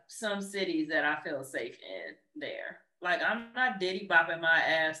some cities that I feel safe in there. Like I'm not diddy bopping my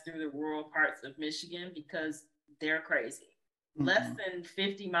ass through the rural parts of Michigan because they're crazy. Less than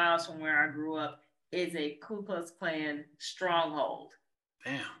 50 miles from where I grew up is a Ku Klux Klan stronghold.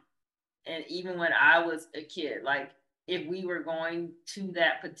 Damn. And even when I was a kid, like if we were going to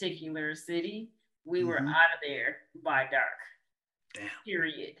that particular city, we were out of there by dark. Damn.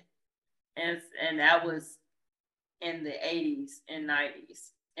 Period. And that was in the 80s and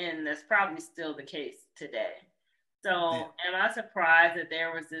 90s. And that's probably still the case today. So am I surprised that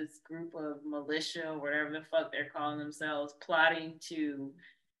there was this group of militia, whatever the fuck they're calling themselves, plotting to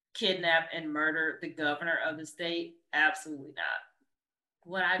kidnap and murder the governor of the state? Absolutely not.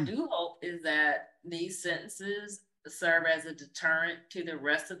 What I do hope is that these sentences serve as a deterrent to the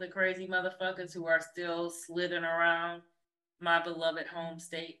rest of the crazy motherfuckers who are still slithering around my beloved home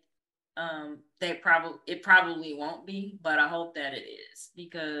state. It probably won't be, but I hope that it is,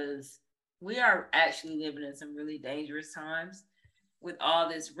 because we are actually living in some really dangerous times with all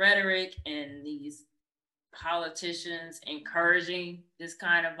this rhetoric and these politicians encouraging this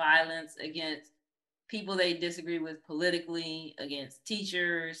kind of violence against people they disagree with politically, against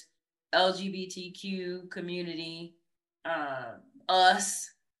teachers, LGBTQ community, us,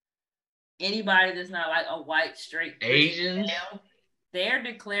 anybody that's not like a white straight Asians. male. They're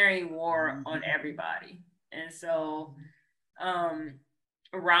declaring war on everybody. And so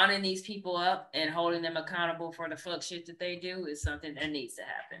rounding these people up and holding them accountable for the fuck shit that they do is something that needs to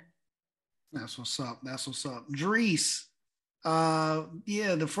happen. That's what's up. That's what's up. Drees,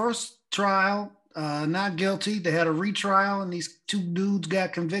 the first trial, not guilty. They had a retrial, and these two dudes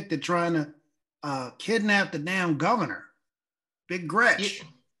got convicted trying to kidnap the damn governor. Big Gretch.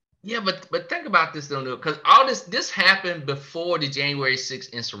 Yeah, but think about this though, because all this happened before the January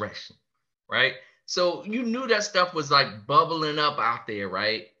 6th insurrection, right? So you knew that stuff was like bubbling up out there,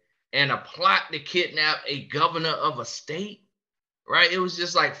 right? And a plot to kidnap a governor of a state, right? It was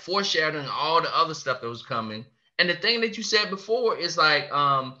just like foreshadowing all the other stuff that was coming. And the thing that you said before is like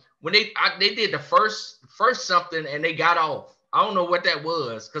when they did the first something and they got off. I don't know what that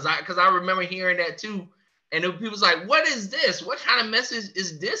was, because I remember hearing that too. And then people was like, what is this? What kind of message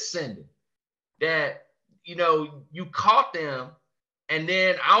is this sending? That, you caught them, and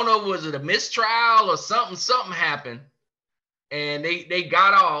then I don't know, was it a mistrial or something happened, and they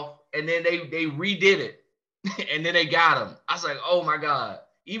got off, and then they redid it, and then they got them. I was like, oh my God.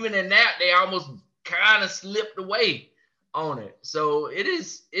 Even in that, they almost kind of slipped away on it. So it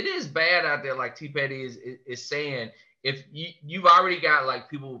is bad out there, like T Petty is saying. If you've already got like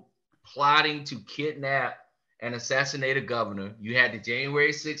people plotting to kidnap and assassinate a governor, you had the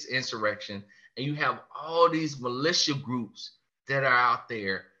January 6th insurrection, and you have all these militia groups that are out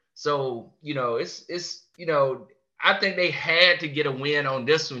there. So, it's I think they had to get a win on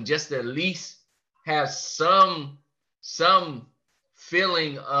this one just to at least have some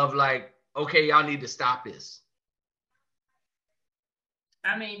feeling of like, okay, y'all need to stop this.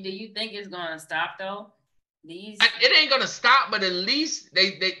 I mean, do you think it's going to stop though? It ain't gonna stop, but at least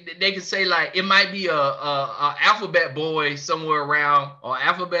they can say like it might be a alphabet boy somewhere around or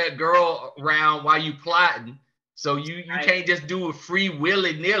alphabet girl around while you plotting. So you can't just do it free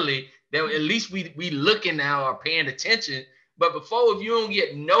willy-nilly. That at least we looking now or paying attention. But before, if you don't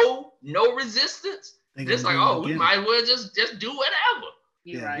get no resistance, it's like, oh, we might as well just do whatever.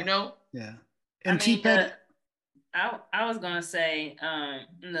 You're right. Yeah. And T-Petty, I was gonna say,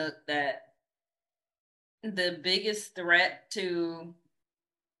 look, that the biggest threat to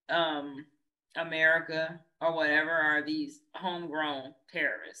America or whatever are these homegrown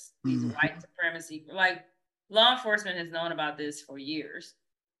terrorists, these white supremacy. Like, law enforcement has known about this for years.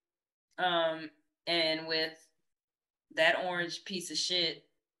 And with that orange piece of shit,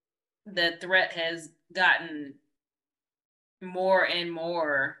 the threat has gotten more and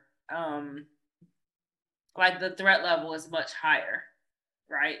more, like the threat level is much higher.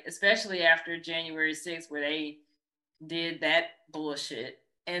 Right, especially after January 6th, where they did that bullshit,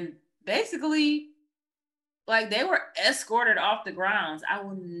 and basically, like, they were escorted off the grounds. I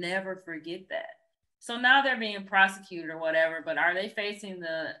will never forget that. So now they're being prosecuted or whatever, but are they facing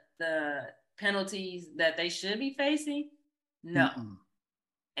the penalties that they should be facing? No.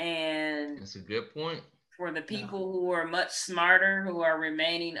 And that's a good point. For the people who are much smarter, who are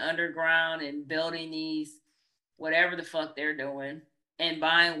remaining underground and building these whatever the fuck they're doing, and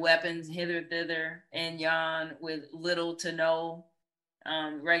buying weapons hither, thither, and yon with little to no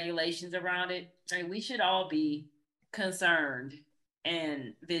regulations around it. I mean, we should all be concerned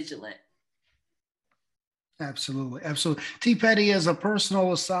and vigilant. Absolutely. Absolutely. T. Petty, as a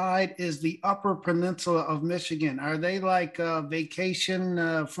personal aside, is the Upper Peninsula of Michigan. Are they like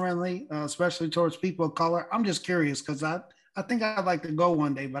vacation friendly, especially towards people of color? I'm just curious because I think I'd like to go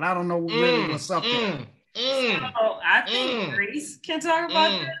one day, but I don't know really what's up there. So I think Greece can talk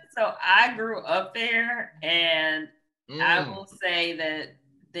about this. So I grew up there, and I will say that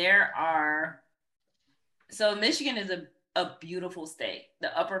there are. So Michigan is a beautiful state.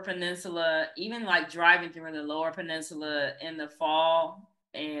 The Upper Peninsula, even like driving through the Lower Peninsula in the fall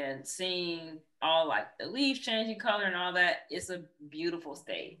and seeing all like the leaves changing color and all that, it's a beautiful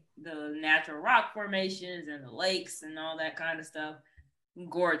state. The natural rock formations and the lakes and all that kind of stuff,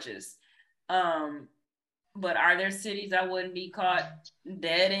 gorgeous. But are there cities I wouldn't be caught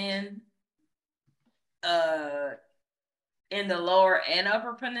dead in the Lower and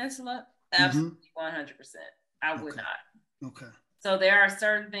Upper Peninsula? Absolutely, 100%. I would not. Okay. So there are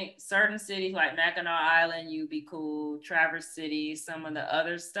certain cities like Mackinac Island, you'd be cool. Traverse City, some of the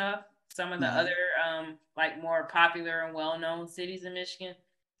other stuff, some of the other like more popular and well-known cities in Michigan.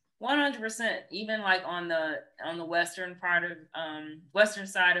 100%. Even like on the western part of western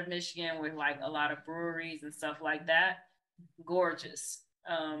side of Michigan, with like a lot of breweries and stuff like that, gorgeous.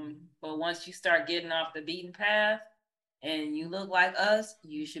 But once you start getting off the beaten path and you look like us,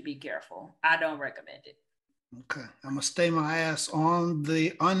 you should be careful. I don't recommend it. Okay, I'm gonna stay my ass on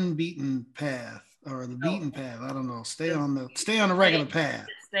the unbeaten path or the beaten path. I don't know. Stay on the regular path.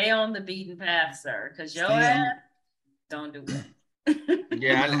 Stay on the beaten path, sir, because your ass don't do it.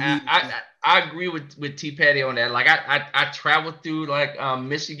 Yeah, I agree with T Petty on that. Like I traveled through like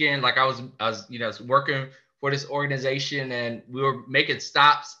Michigan. Like I was working for this organization, and we were making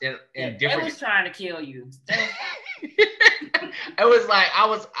stops in different. They was trying to kill you. It was like I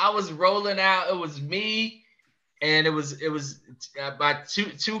was rolling out. It was me. And it was by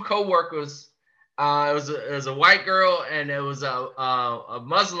two coworkers. It was a white girl and it was a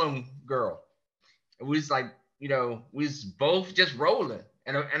Muslim girl. And we was like, we was both just rolling,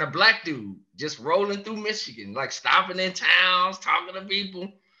 and a black dude just rolling through Michigan, like stopping in towns, talking to people,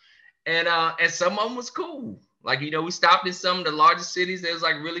 and some of them was cool. Like we stopped in some of the largest cities. That was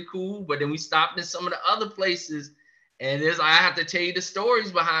like really cool, but then we stopped in some of the other places. And I have to tell you the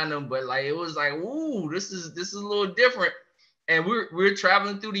stories behind them, but like it was like, ooh, this is a little different. And we're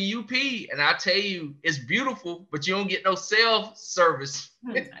traveling through the UP, and I tell you, it's beautiful, but you don't get no cell service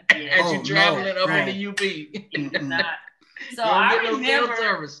as you're traveling up in the UP. So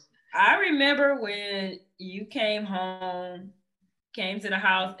I remember when you came to the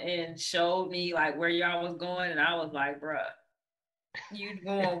house and showed me like where y'all was going, and I was like, bruh, you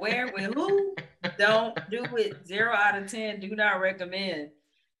going where with who? Don't do it. 0 out of 10. Do not recommend.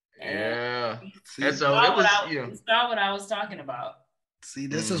 And so it was, you saw what I was talking about. See,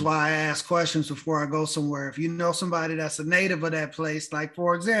 this is why I ask questions before I go somewhere. If you know somebody that's a native of that place, like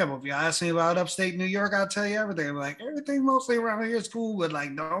for example, if you ask me about upstate New York, I'll tell you everything. I'm like, everything mostly around here is cool, but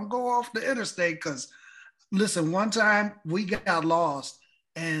like, don't go off the interstate. Because listen, one time we got lost.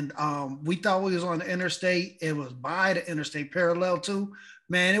 And we thought we was on the interstate. It was by the interstate, parallel to.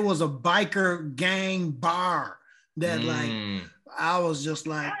 Man, it was a biker gang bar that like I was just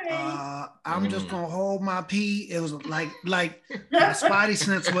like, I'm just gonna hold my pee. It was like my spidey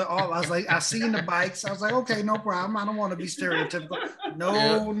sense went off. I was like, I seen the bikes. I was like, okay, no problem. I don't want to be stereotypical. No.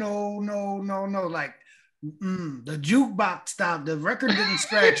 Like the jukebox stopped. The record didn't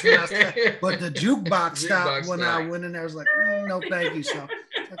scratch when I started, but the jukebox stopped when I went in there. I was like, no, thank you. So like,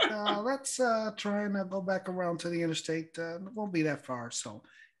 let's try and go back around to the interstate. It won't be that far. So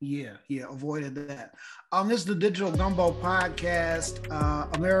yeah, avoided that. This is the Digital Gumbo Podcast,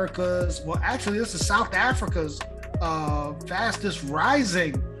 this is South Africa's fastest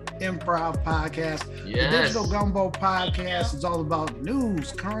rising improv podcast. Yes. The Digital Gumbo Podcast is all about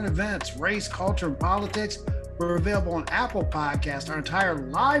news, current events, race, culture, and politics. We're available on Apple Podcasts. Our entire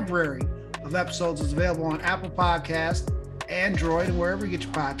library of episodes is available on Apple Podcasts, Android, and wherever you get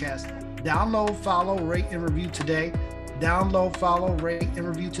your podcasts. Download, follow, rate, and review today. Download, follow, rate, and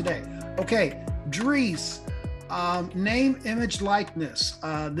review today. Okay, Dries, name, image, likeness.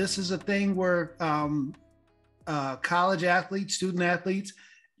 This is a thing where college athletes, student athletes,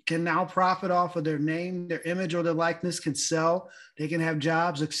 can now profit off of their name, their image, or their likeness, can sell. They can have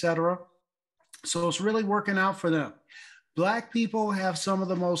jobs, etc. So it's really working out for them. Black people have some of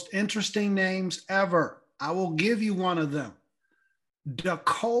the most interesting names ever. I will give you one of them. The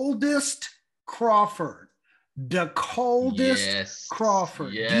Coldest Crawford. The Coldest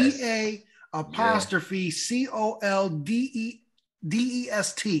Crawford. Yes. D-A apostrophe C-O-L-D-E-S-T.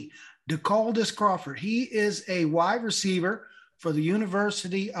 The Coldest Crawford. He is a wide receiver for the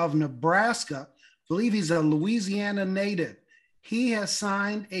University of Nebraska. believe he's a Louisiana native. He has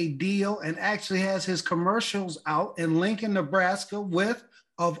signed a deal and actually has his commercials out in Lincoln, Nebraska with,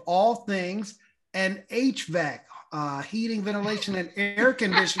 of all things, an HVAC, heating, ventilation, and air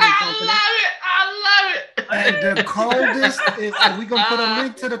conditioning company. I love it. And the coldest, we're going to put a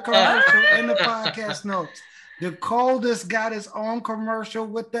link to the commercial in the podcast notes. The Coldest got his own commercial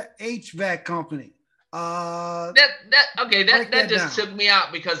with the HVAC company. That just took me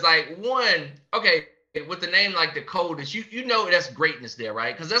out because with the name like the Coldest, you know that's greatness there,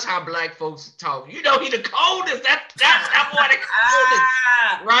 right? Because that's how black folks talk. You know he the coldest. That's that boy the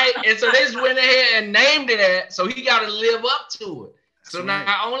coldest, right? And so they just went ahead and named it that, so he got to live up to it. That's so right.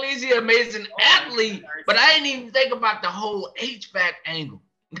 Not only is he an amazing athlete, but I didn't even think about the whole HVAC angle.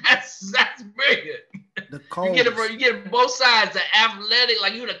 That's brilliant. The coldest. You get both sides, the athletic,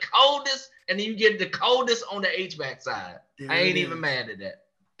 like you the coldest, and then you get the coldest on the HVAC side. I ain't even mad at that.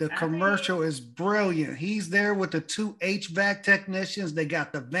 The commercial is brilliant. He's there with the 2 HVAC technicians. They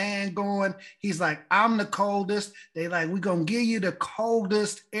got the van going. He's like, I'm the coldest. They like, we're going to give you the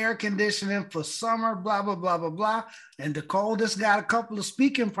coldest air conditioning for summer, blah, blah, blah, blah, blah. And the Coldest got a couple of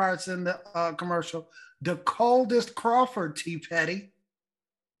speaking parts in the commercial. The Coldest Crawford, T. Petty.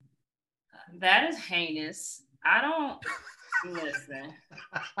 That is heinous. I don't listen.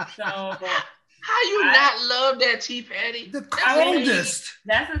 So... How you not love that, T. Petty? The Coldest.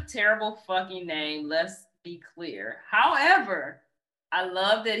 That's a terrible fucking name. Let's be clear. However, I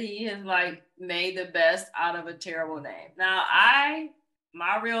love that he has made the best out of a terrible name. Now,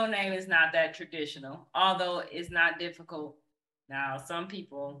 my real name is not that traditional, although it's not difficult. Now, some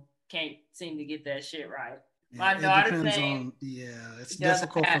people can't seem to get that shit right. My daughter's name. It's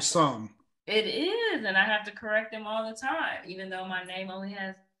difficult for some. It is, and I have to correct them all the time, even though my name only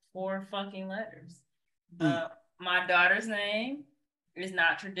has 4 fucking letters. My daughter's name is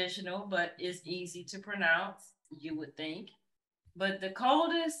not traditional, but is easy to pronounce, you would think. But the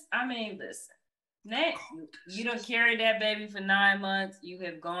Coldest, I mean, listen, you don't carry that baby for 9 months. You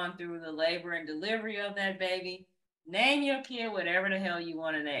have gone through the labor and delivery of that baby. Name your kid whatever the hell you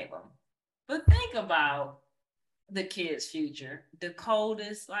want to name them. But think about the kid's future. The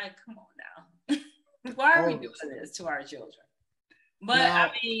Coldest, come on now. Why are we doing this to our children? But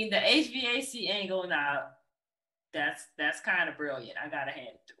I mean, the HVAC angle now, that's kind of brilliant. I gotta hand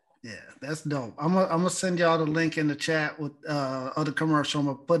it to him. Yeah, that's dope. I'm gonna send y'all the link in the chat with other commercial. I'm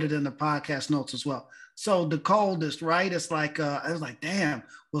gonna put it in the podcast notes as well. So the Coldest, right? It's like I was like, damn,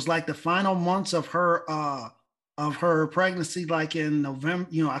 was like the final months of her pregnancy, like in November,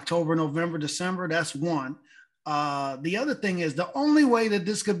 October, November, December. That's one. The other thing is the only way that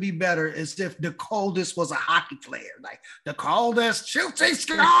this could be better is if the Coldest was a hockey player, like the Coldest shoots, he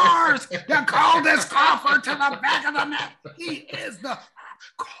scores, the Coldest Crawford to the back of the net. He is the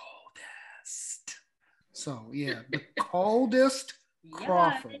Coldest. So yeah, the Coldest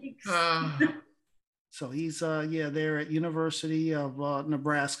Crawford. So he's there at University of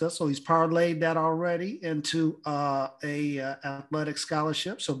Nebraska. So he's parlayed that already into a athletic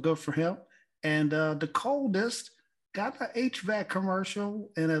scholarship. So good for him. And the Coldest got an HVAC commercial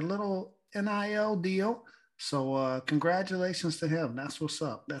and a little NIL deal. So congratulations to him. That's what's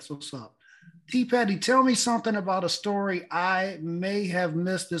up. T. Petty, tell me something about a story I may have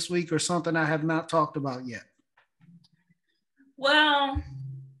missed this week or something I have not talked about yet. Well,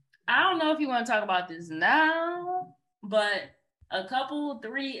 I don't know if you want to talk about this now, but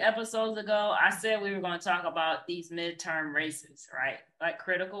 3 episodes ago, I said we were going to talk about these midterm races, right? Like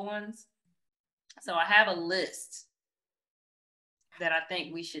critical ones. So I have a list that I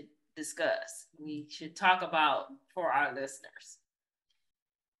think we should discuss. We should talk about for our listeners.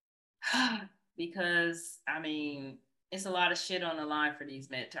 Because, I mean, it's a lot of shit on the line for these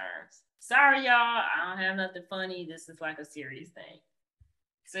midterms. Sorry, y'all. I don't have nothing funny. This is like a serious thing.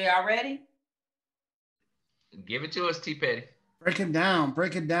 So y'all ready? Give it to us, T. Petty. Break it down.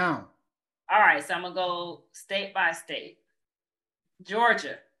 All right. So I'm going to go state by state.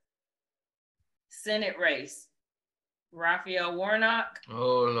 Georgia. Senate race. Raphael Warnock.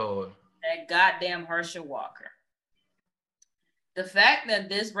 Oh, Lord. That goddamn Herschel Walker. The fact that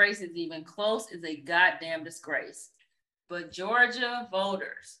this race is even close is a goddamn disgrace. But Georgia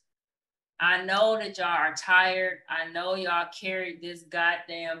voters, I know that y'all are tired. I know y'all carried this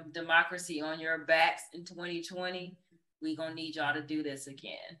goddamn democracy on your backs in 2020. We gonna need y'all to do this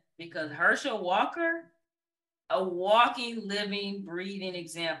again. Because Herschel Walker, a walking, living, breathing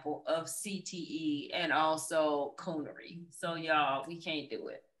example of CTE and also coonery. So y'all, we can't do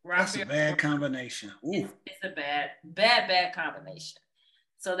it. That's a bad combination. It's a bad combination.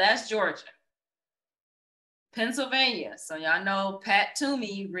 So that's Georgia. Pennsylvania. So y'all know Pat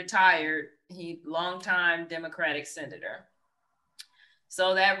Toomey retired He longtime Democratic senator.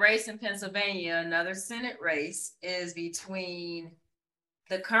 So that race in Pennsylvania, another Senate race, is between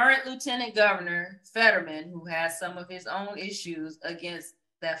the current Lieutenant Governor, Fetterman, who has some of his own issues, against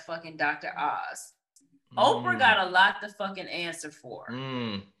that fucking Dr. Oz. Oprah got a lot to fucking answer for.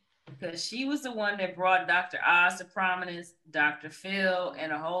 Because she was the one that brought Dr. Oz to prominence, Dr. Phil,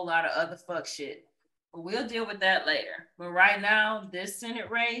 and a whole lot of other fuck shit. But we'll deal with that later. But right now, this Senate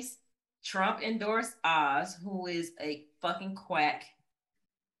race, Trump endorsed Oz, who is a fucking quack.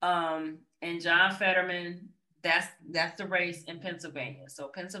 And John Fetterman, that's the race in Pennsylvania. So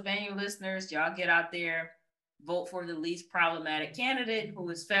Pennsylvania listeners, y'all get out there, vote for the least problematic candidate, who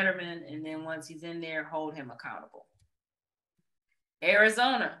is Fetterman, and then once he's in there, hold him accountable.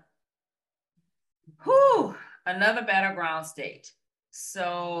 Arizona. Another battleground state.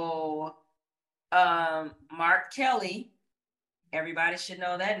 So Mark Kelly, everybody should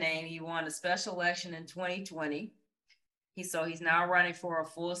know that name. He won a special election in 2020. He's now running for a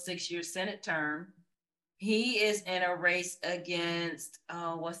full 6-year Senate term. He is in a race against,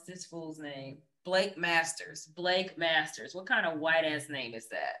 what's this fool's name? Blake Masters. What kind of white ass name is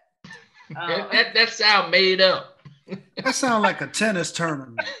that? That sound made up. That sounds like a tennis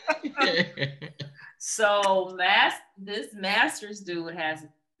tournament. So this Masters dude has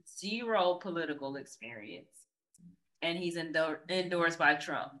zero political experience, and he's endorsed by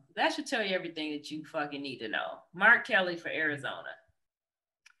Trump. That should tell you everything that you fucking need to know. Mark Kelly for Arizona.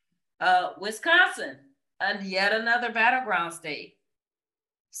 Wisconsin, yet another battleground state.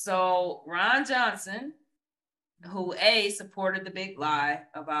 So Ron Johnson, who supported the big lie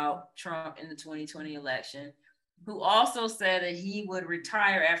about Trump in the 2020 election, who also said that he would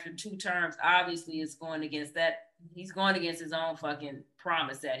retire after 2 terms, obviously is going against that. He's going against his own fucking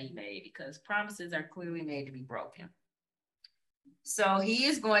promise that he made, because promises are clearly made to be broken. So he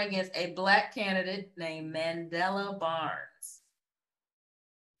is going against a black candidate named Mandela Barnes.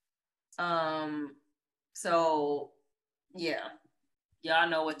 So yeah, y'all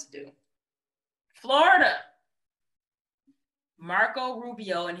know what to do. Florida. Marco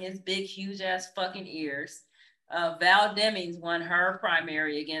Rubio and his big, huge ass fucking ears. Val Demings won her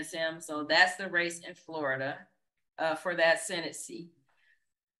primary against him. So that's the race in Florida for that Senate seat.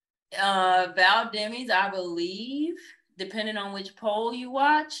 Val Demings, I believe, depending on which poll you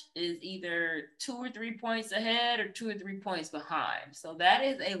watch, is either 2 or 3 points ahead or 2 or 3 points behind. So that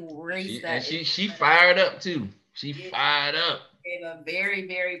is a race she fired up too. She fired up. Gave a very,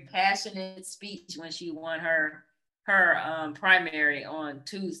 very passionate speech when she won her primary on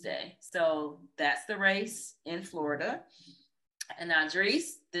Tuesday. So that's the race in Florida. And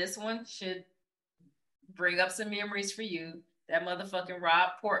Andres, this one should bring up some memories for you. That motherfucking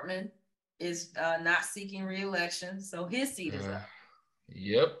Rob Portman is not seeking re-election, so his seat is up.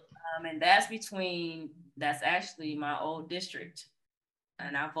 Yep. And that's actually my old district.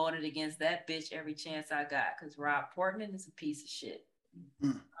 And I voted against that bitch every chance I got, because Rob Portman is a piece of shit.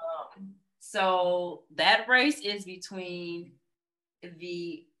 So that race is between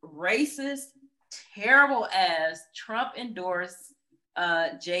the racist, terrible ass Trump-endorsed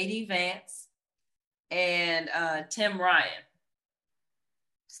J.D. Vance and Tim Ryan.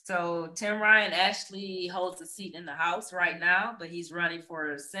 So Tim Ryan actually holds a seat in the House right now, but he's running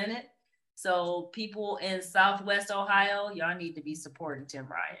for Senate. So people in Southwest Ohio, y'all need to be supporting Tim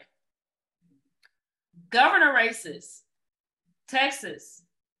Ryan. Governor races. Texas.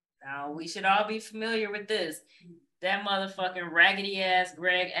 Now, we should all be familiar with this. That motherfucking raggedy ass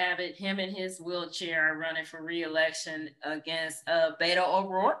Greg Abbott, him in his wheelchair, are running for re-election against Beto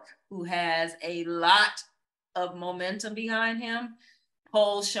O'Rourke, who has a lot of momentum behind him.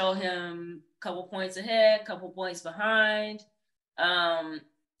 Polls show him a couple points ahead, couple points behind.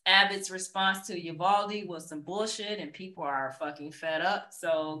 Abbott's response to Uvalde was some bullshit, and people are fucking fed up.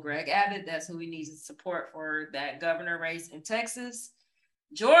 So Greg Abbott, that's who we need to support for that governor race in Texas.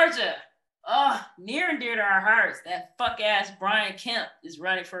 Georgia, near and dear to our hearts, that fuck-ass Brian Kemp is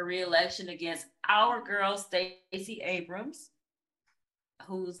running for re-election against our girl, Stacey Abrams,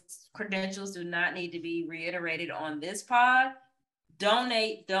 whose credentials do not need to be reiterated on this pod.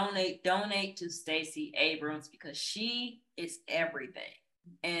 Donate to Stacey Abrams, because she is everything.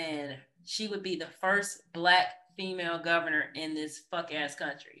 And she would be the first Black female governor in this fuck-ass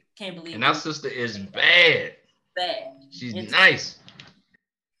country. Can't believe it. And our sister is bad. She's nice.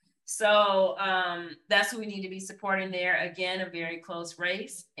 So that's who we need to be supporting there. Again, a very close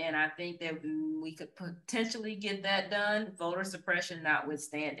race. And I think that we could potentially get that done, voter suppression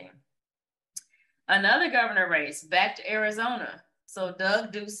notwithstanding. Another governor race, back to Arizona. So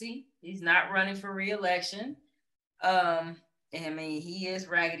Doug Ducey, he's not running for re-election. I mean, he is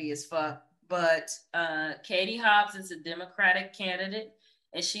raggedy as fuck, But Katie Hobbs is a Democratic candidate,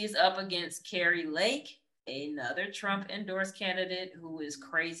 and she's up against Carrie Lake, another Trump-endorsed candidate who is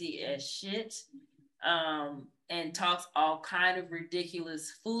crazy as shit, and talks all kind of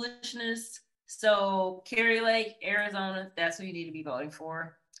ridiculous foolishness. So Carrie Lake, Arizona, that's who you need to be voting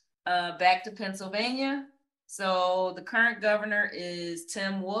for. Back to Pennsylvania. So the current governor is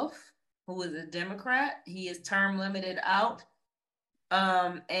Tim Wolf, who is a Democrat. He is term limited out.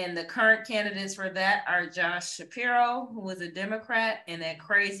 And the current candidates for that are Josh Shapiro, who is a Democrat, and that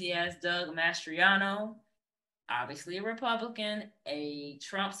crazy ass Doug Mastriano, obviously a Republican, a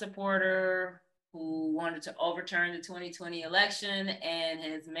Trump supporter who wanted to overturn the 2020 election and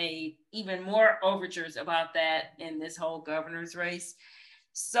has made even more overtures about that in this whole governor's race.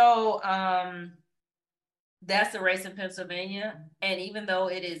 So that's the race in Pennsylvania. And even though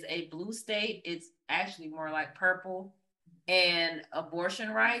it is a blue state, it's actually more like purple. And abortion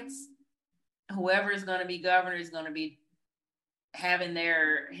rights, whoever is going to be governor is going to be having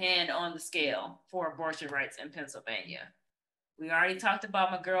their hand on the scale for abortion rights in Pennsylvania. We already talked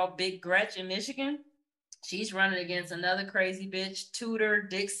about my girl, Big Gretch in Michigan. She's running against another crazy bitch, Tudor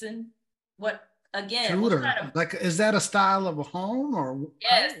Dixon. What, again? Tudor, what kind of, like, is that a style of a home or?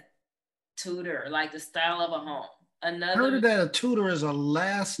 Yes, Tudor, like the style of a home. I heard that a Tudor is a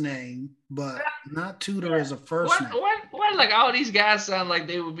last name, but not Tudor as a first name. Why like all these guys sound like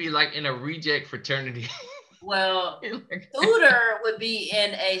they would be like in a reject fraternity? Well, Tudor would be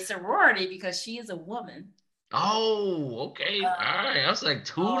in a sorority because she is a woman. Oh, okay. All right. I was like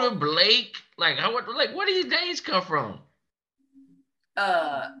Tudor, Blake. Like, where do these names come from?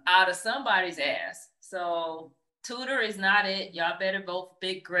 Out of somebody's ass. So Tudor is not it. Y'all better vote for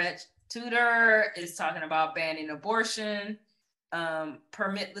Big Gretch. Tudor is talking about banning abortion,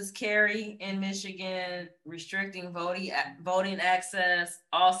 permitless carry in Michigan, restricting voting access.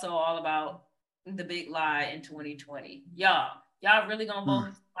 Also, all about the big lie in 2020. Y'all really gonna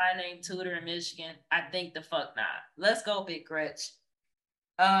vote for somebody named Tudor in Michigan? I think the fuck not. Let's go, Big Gretch.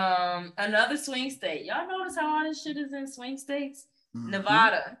 Another swing state. Y'all notice how all this shit is in swing states? Mm-hmm.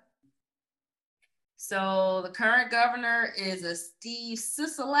 Nevada. So the current governor is a Steve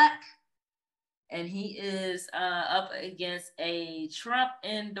Sisolak, and he is up against a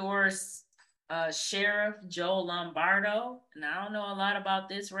Trump-endorsed Sheriff Joe Lombardo. And I don't know a lot about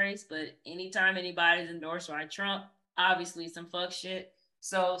this race, but anytime anybody's endorsed by Trump, obviously some fuck shit.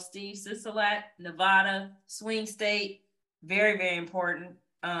 So Steve Sisolak, Nevada, swing state, very, very important.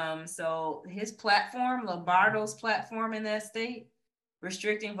 So his platform, Lombardo's platform in that state,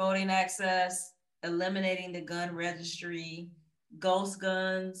 restricting voting access, eliminating the gun registry, ghost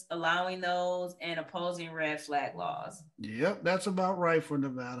guns, allowing those, and opposing red flag laws. Yep, that's about right for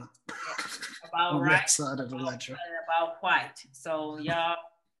Nevada. About on right. That side of the ledger. About white. So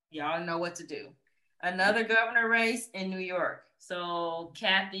y'all know what to do. Another governor race in New York. So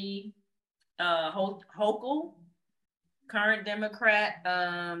Kathy Hochul, current Democrat,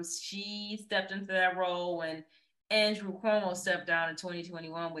 she stepped into that role when Andrew Cuomo stepped down in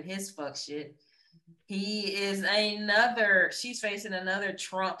 2021 with his fuck shit. She's facing another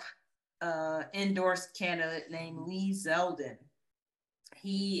Trump endorsed candidate named Lee Zeldin.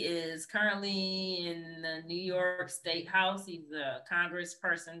 He is currently in the New York State House. He's a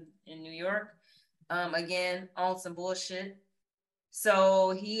congressperson in New York. Again, on some bullshit.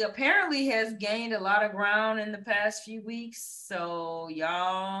 So he apparently has gained a lot of ground in the past few weeks. So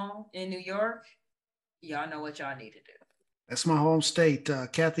y'all in New York, y'all know what y'all need to do. That's my home state.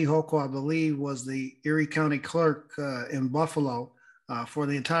 Kathy Hochul, I believe, was the Erie County clerk in Buffalo for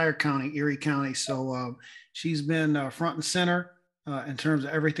the entire county, Erie County. So she's been front and center in terms of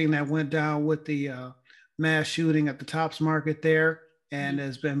everything that went down with the mass shooting at the Tops Market there, and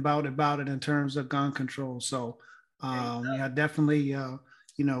has been about it in terms of gun control. So definitely,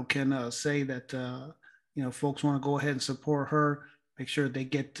 can say that, folks want to go ahead and support her, make sure they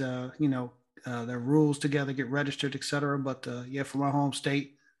get, their rules together, get registered, etc. But for my home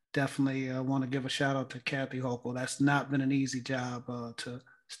state, definitely want to give a shout out to Kathy Hochul. That's not been an easy job to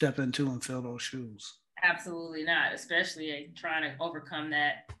step into and fill those shoes. Absolutely not, especially trying to overcome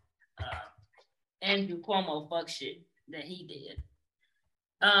that Andrew Cuomo fuck shit that he did.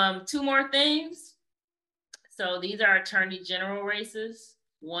 Two more things. So these are attorney general races,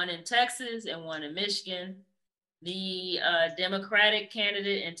 one in Texas and one in Michigan. The Democratic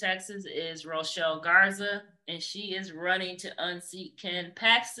candidate in Texas is Rochelle Garza, and she is running to unseat Ken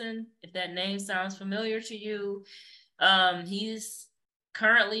Paxton. If that name sounds familiar to you, he's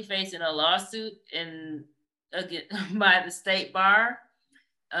currently facing a lawsuit by the state bar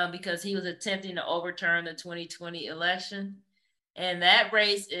because he was attempting to overturn the 2020 election. And that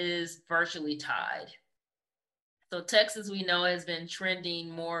race is virtually tied. So Texas, we know, has been trending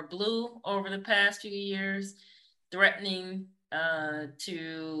more blue over the past few years, threatening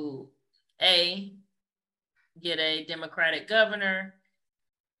to get a Democratic governor.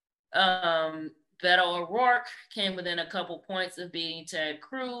 Beto O'Rourke came within a couple points of beating Ted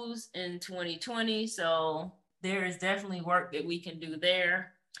Cruz in 2020. So there is definitely work that we can do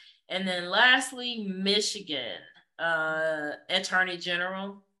there. And then lastly, Michigan Attorney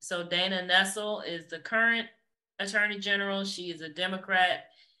General. So Dana Nessel is the current Attorney General. She is a Democrat.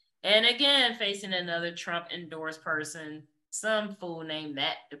 And again, facing another Trump endorsed person, some fool named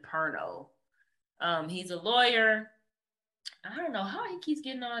Matt DePerno. He's a lawyer. I don't know how he keeps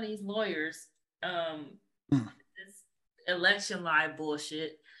getting all these lawyers. This election lie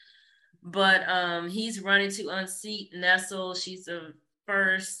bullshit. But he's running to unseat Nessel. She's the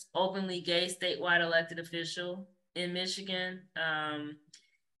first openly gay statewide elected official in Michigan.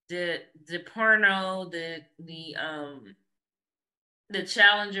 The DePerno, the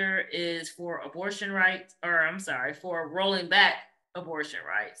challenger is for abortion rights, for rolling back abortion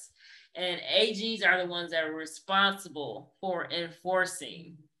rights. And AGs are the ones that are responsible for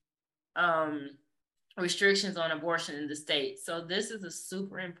enforcing restrictions on abortion in the state. So this is a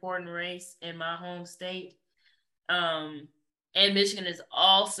super important race in my home state. And Michigan is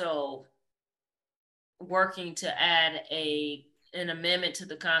also working to add an amendment to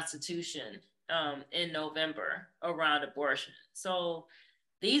the Constitution in November around abortion. So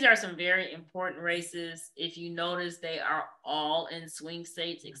these are some very important races. If you notice, they are all in swing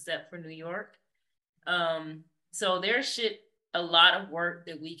states except for New York. So there's a lot of work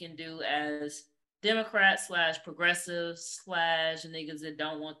that we can do as Democrats / progressives / niggas that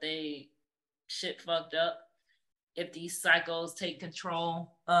don't want they shit fucked up. If these psychos take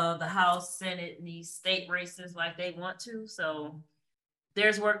control of the House, Senate, and these state races like they want to. So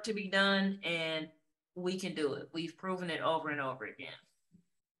there's work to be done, and we can do it. We've proven it over and over again.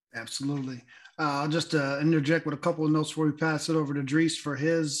 Absolutely. I'll just interject with a couple of notes before we pass it over to Dries for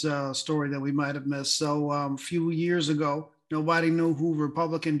his story that we might have missed. So a few years ago, nobody knew who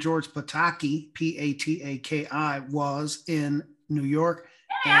Republican George Pataki, Pataki, was in New York.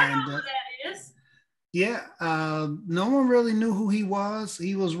 Yeah, I know who that is. Yeah, no one really knew who he was.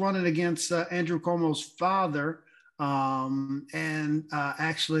 He was running against Andrew Cuomo's father and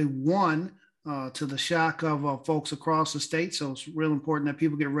actually won to the shock of folks across the state. So it's real important that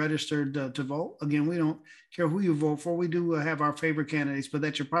people get registered to vote. Again, we don't care who you vote for. We do have our favorite candidates, but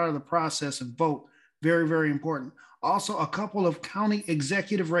that you're part of the process and vote. Very, very important. Also, a couple of county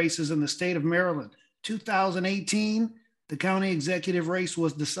executive races in the state of Maryland. 2018, the county executive race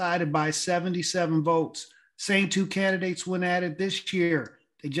was decided by 77 votes. Same two candidates went at it this year.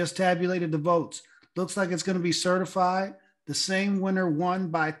 They just tabulated the votes. Looks like it's going to be certified. The same winner won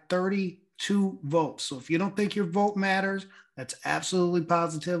by 32 votes. So if you don't think your vote matters, that's absolutely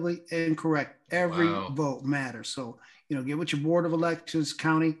positively incorrect. Every vote matters. So, get with your board of elections,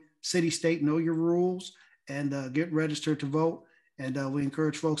 county, city, state, know your rules, and get registered to vote. And we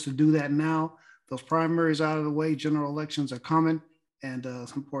encourage folks to do that now. Those primaries out of the way, general elections are coming, and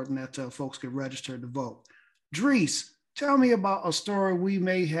it's important that folks get registered to vote. Dries, tell me about a story we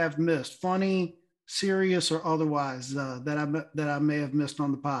may have missed, funny, serious, or otherwise, that I may have missed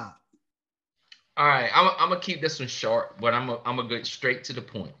on the pod. All right, I'm gonna keep this one short, but I'm gonna go straight to the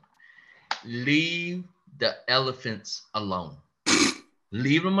point. Leave the elephants alone.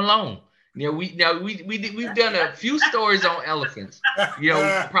 Leave them alone. We've done a few stories on elephants.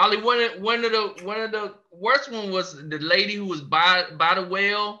 Probably one of the worst one was the lady who was by the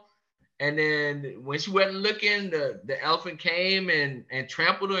well, and then when she wasn't looking, the elephant came and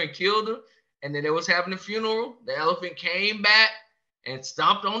trampled her and killed her. And then they was having a funeral. The elephant came back and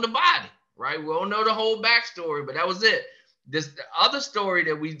stomped on the body. Right? We don't know the whole backstory, but that was it. The other story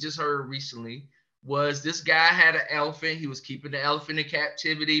that we just heard recently was this guy had an elephant. He was keeping the elephant in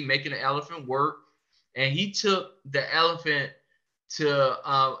captivity, making the elephant work. And he took the elephant to,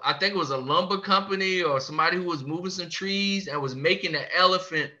 I think it was a lumber company or somebody who was moving some trees and was making the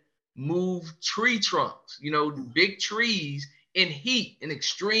elephant move tree trunks, big trees in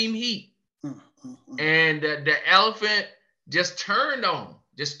extreme heat. And the elephant just turned on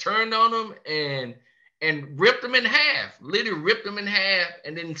him and ripped him in half, literally ripped him in half,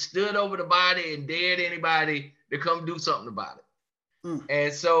 and then stood over the body and dared anybody to come do something about it.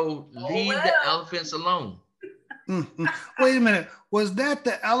 And so leave the elephants alone. Wait a minute. Was that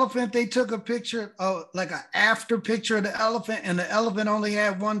the elephant they took a picture of, like an after picture of the elephant, and the elephant only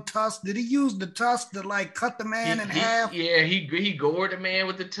had one tusk? Did he use the tusk to cut the man in half? Yeah, he gored the man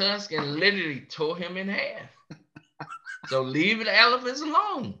with the tusk and literally tore him in half. So leave the elephants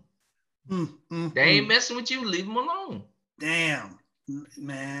alone. They ain't messing with you. Leave them alone. Damn,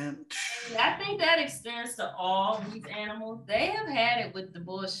 man. I think that extends to all these animals. They have had it with the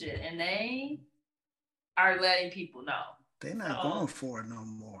bullshit, and they are letting people know. They're not going for it no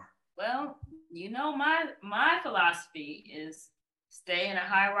more. Well, you know, my philosophy is stay in a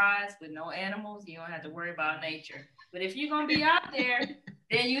high rise with no animals. You don't have to worry about nature. But if you're gonna be out there,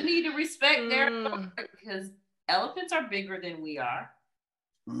 then you need to respect their because elephants are bigger than we are.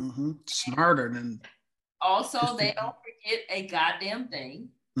 Smarter than. Also, they don't forget a goddamn thing.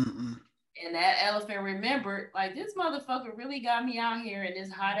 And that elephant remembered, like, this motherfucker really got me out here in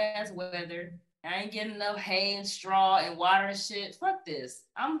this hot ass weather. I ain't getting enough hay and straw and water and shit. Fuck this.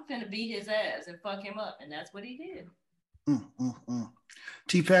 I'm finna beat his ass and fuck him up. And that's what he did.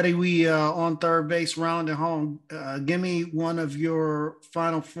 T. Petty, we on third base, rounding home. Give me one of your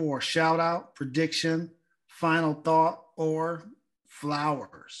final four. Shout out, prediction, final thought, or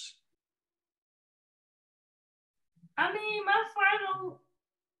flowers. I mean, my final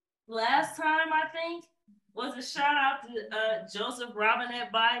last time, I think, was a shout out to Joseph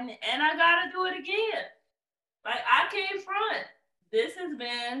Robinette Biden, and I gotta do it again. Like, I can't front. This has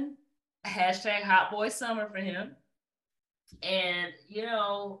been hashtag hot boy summer for him. And, you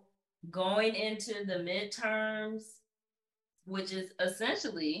know, going into the midterms, which is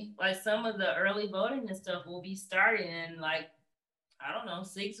essentially like some of the early voting and stuff will be starting in like, I don't know,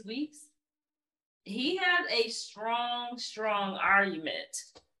 6 weeks. He has a strong argument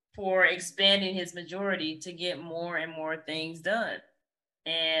for expanding his majority to get more and more things done.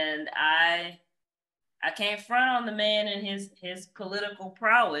 And I can't front on the man and his political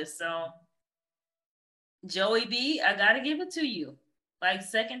prowess. So Joey B, I gotta give it to you. Like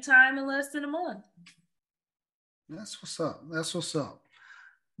second time in less than a month. That's what's up.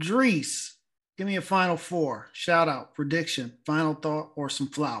 Drees, give me a final four. Shout out, prediction, final thought, or some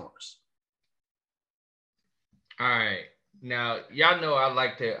flowers. All right. Now, y'all know I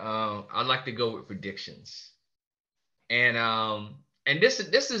like to go with predictions. And this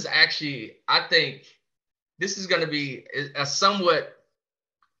is actually, I think this is going to be a somewhat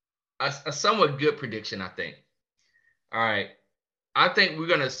good prediction, I think. All right. I think we're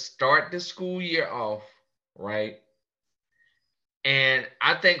going to start the school year off, right? And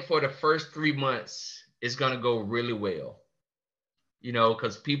I think for the first 3 months, it's going to go really well. You know,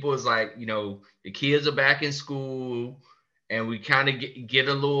 because people is like, you know, the kids are back in school and we kind of get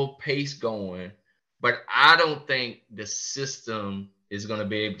a little pace going. But I don't think the system is going to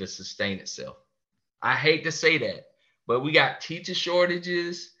be able to sustain itself. I hate to say that, but we got teacher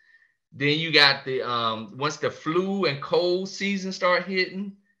shortages. Then you got the once the flu and cold season start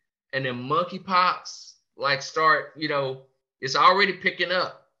hitting, and then monkeypox like start, you know, it's already picking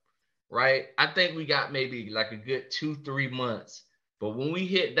up, right? I think we got maybe like a good 2-3 months. But when we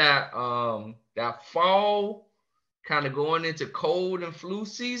hit that fall, kind of going into cold and flu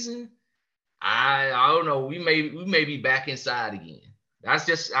season, I don't know. We may be back inside again. I'm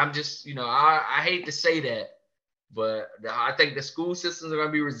just you know, I hate to say that, but I think the school systems are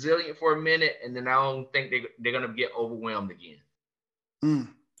gonna be resilient for a minute, and then I don't think they're gonna get overwhelmed again.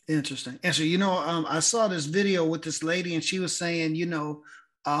 Interesting. And so, you know, I saw this video with this lady, and she was saying, you know,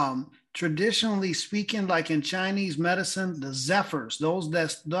 traditionally speaking, like in Chinese medicine, the zephyrs,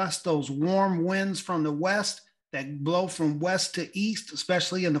 that's those warm winds from the west that blow from west to east,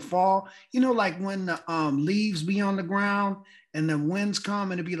 especially in the fall. You know, like when the leaves be on the ground and the winds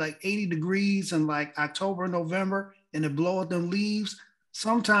come and it'd be like 80 degrees in like October, November, and it blow up them leaves.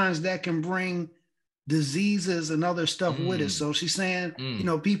 Sometimes that can bring diseases and other stuff with it. So she's saying, you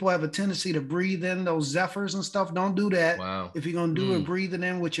know, people have a tendency to breathe in those zephyrs and stuff. Don't do that. Wow. If you're going to do it, breathe it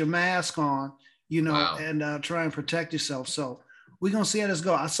in with your mask on, you know, and try and protect yourself. So we're going to see how this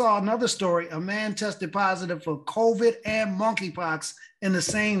go. I saw another story. A man tested positive for COVID and monkeypox in the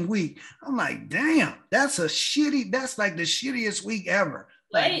same week. I'm like, damn, that's like the shittiest week ever.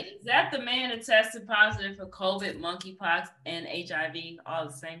 Wait, is that the man that tested positive for COVID, monkeypox, and HIV all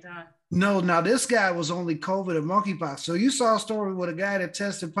at the same time? No, now this guy was only COVID and monkeypox. So you saw a story with a guy that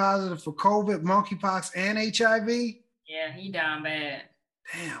tested positive for COVID, monkeypox, and HIV? Yeah, he down bad.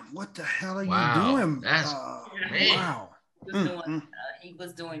 Damn, what the hell are you doing? That's wow. He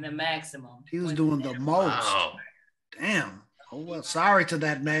was doing the maximum. He was doing the most. Wow. Damn. Oh, well, sorry to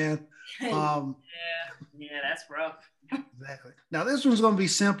that man. Yeah, that's rough. Exactly. Now, this one's going to be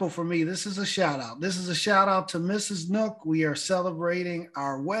simple for me. This is a shout out. This is a shout out to Mrs. Nook. We are celebrating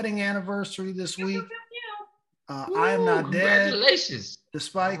our wedding anniversary this week. I am not dead. Congratulations.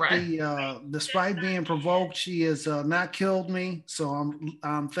 Despite being provoked, she has not killed me. So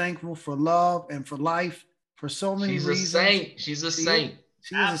I'm thankful for love and for life, for so many She's a reasons. saint. She's a saint.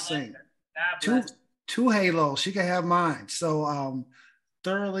 She is a saint. God bless her. Two halos. She can have mine. So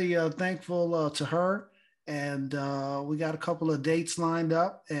thoroughly thankful to her. And we got a couple of dates lined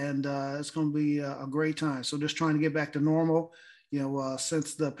up, and it's going to be a great time. So just trying to get back to normal.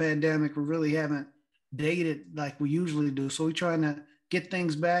 Since the pandemic, we really haven't dated like we usually do. So we're trying to get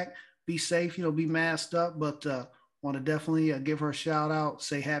things back, be safe, be masked up, but want to definitely give her a shout out,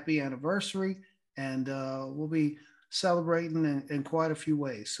 say happy anniversary, and we'll be celebrating in quite a few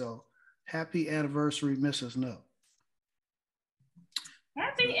ways. So happy anniversary, Mrs. No.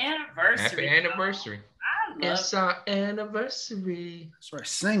 Happy anniversary. Happy anniversary. It's our anniversary. That's right.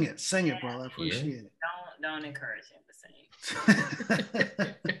 Sing it, brother. I appreciate it. Don't encourage him to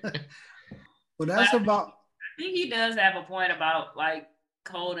sing. Well, that's about. I think he does have a point about like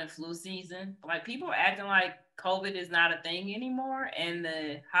cold and flu season. Like people are acting like COVID is not a thing anymore, and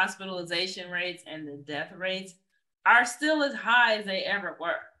the hospitalization rates and the death rates are still as high as they ever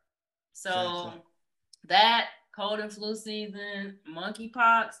were. So that cold and flu season,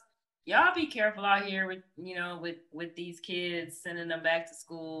 monkeypox. Y'all be careful out here with these kids, sending them back to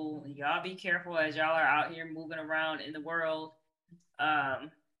school. Y'all be careful as y'all are out here moving around in the world.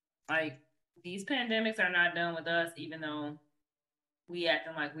 Like these pandemics are not done with us, even though we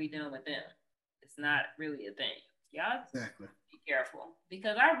acting like we done with them. It's not really a thing. Y'all be careful,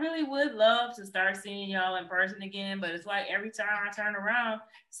 because I really would love to start seeing y'all in person again, but it's like every time I turn around,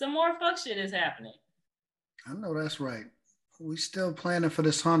 some more fuck shit is happening. I know that's right. We still planning for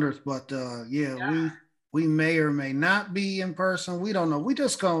this 100th, but we may or may not be in person. We don't know. We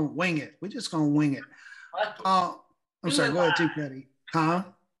just gonna wing it. We just gonna wing it. I'm sorry. Go ahead, T. Petty. Huh?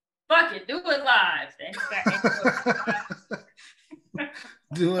 Fuck it. Do it live.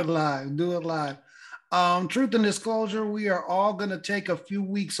 Do it live. Do it live. Truth and disclosure, we are all going to take a few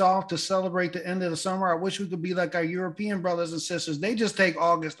weeks off to celebrate the end of the summer. I wish we could be like our European brothers and sisters. They just take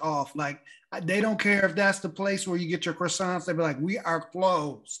August off. Like, they don't care if that's the place where you get your croissants. They be like, we are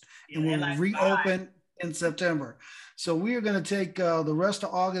closed, and we'll reopen in September. So we are going to take the rest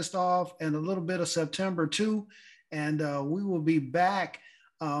of August off and a little bit of September too. And we will be back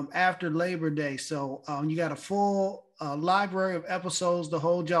after Labor Day. So you got a full library of episodes to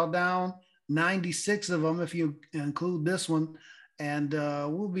hold y'all down. 96 of them if you include this one, and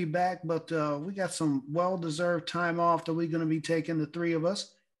we'll be back, but we got some well-deserved time off that we're going to be taking, the three of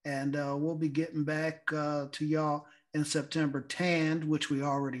us, and we'll be getting back to y'all in September, tanned, which we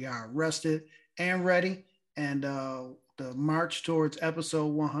already are, rested and ready, and the march towards episode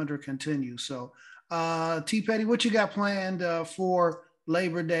 100 continues. So T. Petty, what you got planned for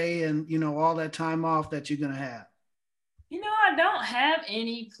Labor Day and all that time off that you're going to have? I don't have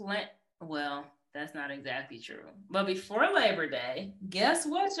any plan. Well, that's not exactly true. But before Labor Day, guess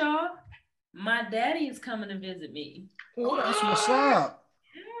what, y'all? My daddy is coming to visit me. Oh, that's what's up.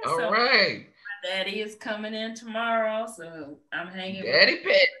 Yeah, all right. My daddy is coming in tomorrow, so I'm hanging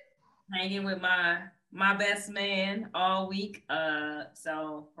with my best man all week.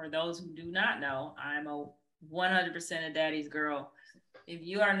 So for those who do not know, I'm a 100% a daddy's girl. If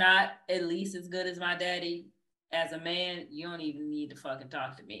you are not at least as good as my daddy as a man, you don't even need to fucking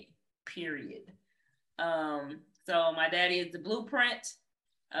talk to me. Period. So my daddy is the blueprint.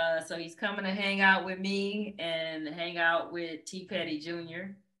 So he's coming to hang out with me and hang out with T. Petty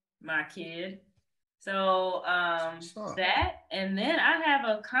Jr., my kid. So that, and then I have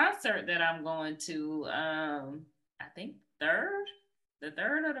a concert that I'm going to. I think the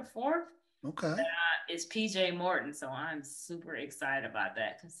third or the fourth. Okay. It's PJ Morton, so I'm super excited about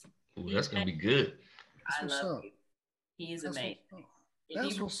that because that's gonna be good. I love him. He's amazing.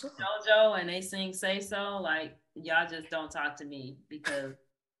 That's what's up. JoJo and they sing "Say So," like y'all just don't talk to me because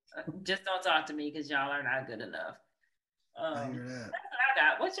y'all are not good enough. I hear that. That's what I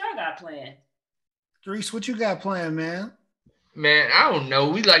got. What y'all got planned? Dries, what you got planned, man? Man, I don't know.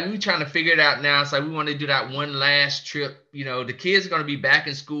 We trying to figure it out now. It's like we want to do that one last trip. The kids are gonna be back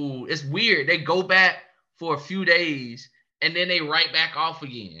in school. It's weird. They go back for a few days and then they right back off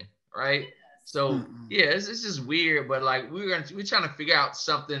again, right? So yeah, it's just weird, but like we're trying to figure out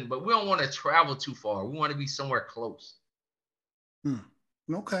something, but we don't want to travel too far. We want to be somewhere close.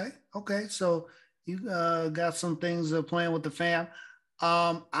 Okay. So you got some things planned with the fam.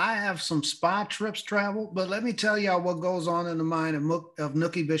 I have some spa trips traveled, but let me tell y'all what goes on in the mind of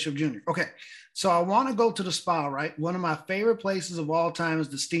Nookie Bishop Jr. Okay, so I want to go to the spa, right? One of my favorite places of all time is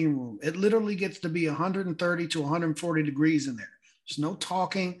the steam room. It literally gets to be 130 to 140 degrees in there. There's no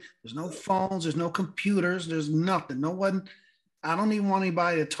talking. There's no phones. There's no computers. There's nothing. No one. I don't even want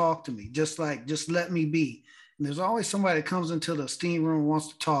anybody to talk to me. Just let me be. And there's always somebody that comes into the steam room and wants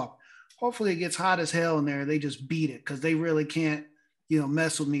to talk. hopefully it gets hot as hell in there. They just beat it because they really can't,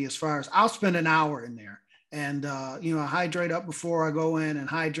 mess with me as far as I'll spend an hour in there and, I hydrate up before I go in and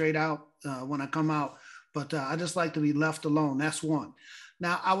hydrate out when I come out. But I just like to be left alone. That's one.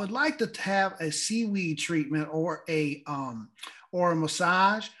 Now I would like to have a seaweed treatment or a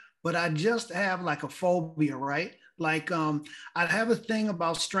massage, but I just have like a phobia, right? Like I have a thing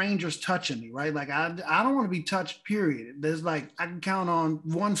about strangers touching me, right? Like I don't want to be touched, period. There's like I can count on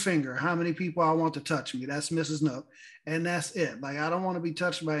one finger how many people I want to touch me. That's Mrs. Nook, and that's it. Like I don't want to be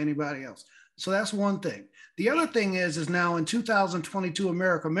touched by anybody else. So that's one thing. The other thing is now in 2022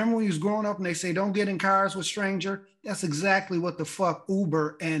 America, remember when you was growing up and they say don't get in cars with stranger? That's exactly what the fuck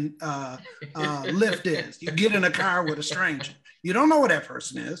Uber and Lyft is. You get in a car with a stranger. You don't know who that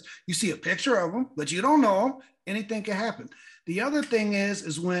person is. You see a picture of them, but you don't know them. Anything can happen. The other thing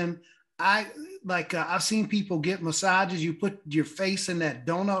is when I've seen people get massages. You put your face in that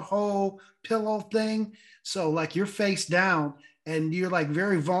donut hole pillow thing. So like you're face down and you're like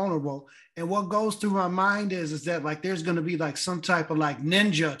very vulnerable. And what goes through my mind is that like there's going to be like some type of like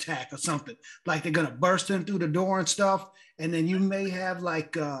ninja attack or something. Like they're going to burst in through the door and stuff. And then you may have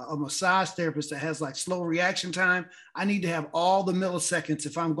like a massage therapist that has like slow reaction time. I need to have all the milliseconds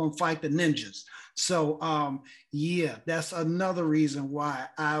if I'm going to fight the ninjas. So yeah, that's another reason why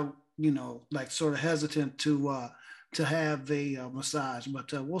I, like sort of hesitant to have a massage.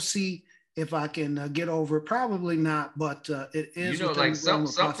 But we'll see if I can get over it. Probably not, but it is. Like some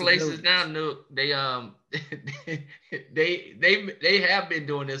places now, they they have been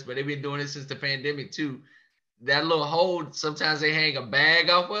doing this, but they've been doing it since the pandemic too. That little hole, sometimes they hang a bag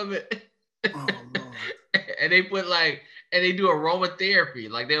off of it. Oh Lord. And they put and they do aromatherapy.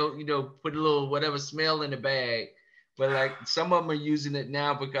 Like they'll, put a little whatever smell in the bag. But like some of them are using it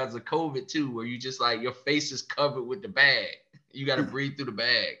now because of COVID too, where you just like your face is covered with the bag. You got to breathe through the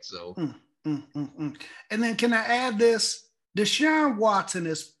bag. So. And then can I add this? Deshaun Watson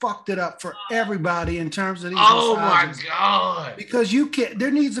has fucked it up for everybody in terms of these massages. My God. Because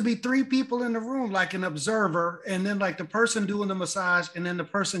there needs to be 3 people in the room, like an observer, and then like the person doing the massage and then the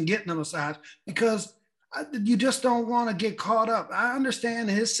person getting the massage, because you just don't want to get caught up. I understand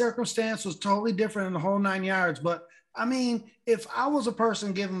his circumstance was totally different in the whole 9 yards, but I mean, if I was a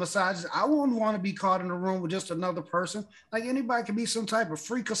person giving massages, I wouldn't want to be caught in a room with just another person. Like anybody can be some type of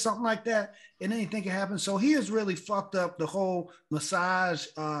freak or something like that, and anything can happen. So he has really fucked up the whole massage,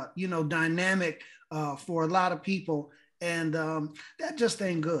 dynamic for a lot of people, and that just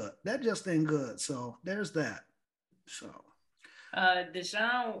ain't good. So there's that. So,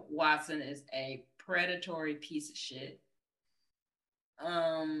 Deshaun Watson is a predatory piece of shit.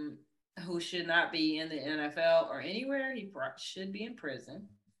 Who should not be in the NFL or anywhere. He should be in prison.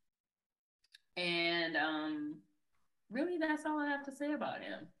 And really, that's all I have to say about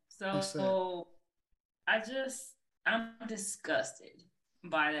him. So I'm disgusted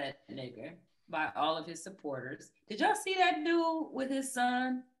by that nigga, by all of his supporters. Did y'all see that dude with his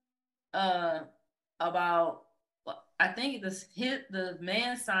son? About I think the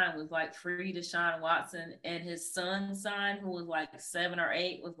man's sign was like free Deshaun Watson, and his son's sign, who was like 7 or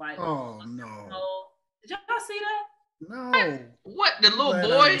 8, was like, oh no. Did y'all see that? No. What? The little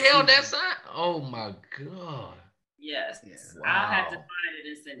boy held that sign? Oh my God. Yes. Yeah. Wow. I'll have to find it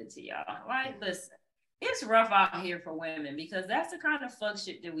and send it to y'all. Like, listen, it's rough out here for women because that's the kind of fuck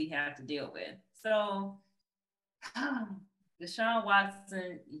shit that we have to deal with. So Deshaun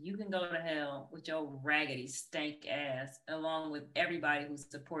Watson, you can go to hell with your raggedy stank ass, along with everybody who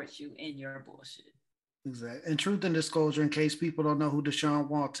supports you in your bullshit. Exactly. And truth and disclosure, in case people don't know who Deshaun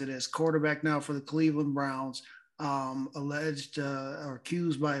Watson is, quarterback now for the Cleveland Browns, alleged or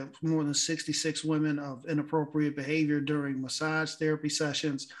accused by more than 66 women of inappropriate behavior during massage therapy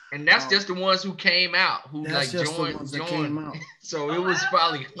sessions. And that's just the ones who came out, who like joined. Came out. So it was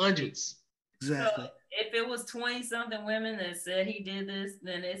probably hundreds. Exactly. So if it was 20 something women that said he did this,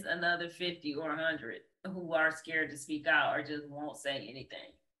 then it's another 50 or 100 who are scared to speak out or just won't say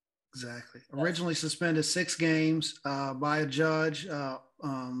anything. Exactly. Originally suspended 6 games by a judge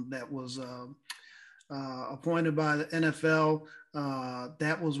that was appointed by the NFL.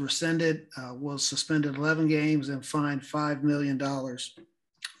 That was rescinded, was suspended 11 games and fined $5 million.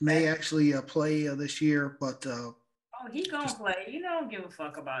 May actually play this year, but he gonna play. You don't give a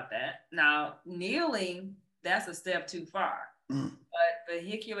fuck about that. Now, kneeling, that's a step too far. But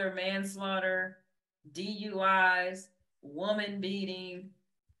vehicular manslaughter, DUIs, woman beating,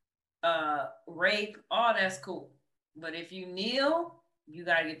 rape, all that's cool. But if you kneel, you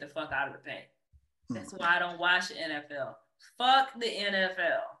gotta get the fuck out of the paint. That's why I don't watch the NFL. Fuck the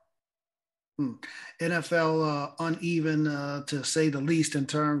NFL. NFL uneven to say the least in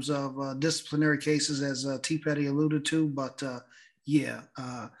terms of disciplinary cases, as T. Petty alluded to. But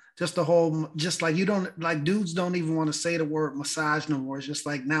just the whole, just like you don't like dudes don't even want to say the word massage no more. It's just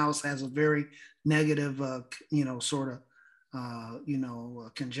like now it has a very negative, sort of,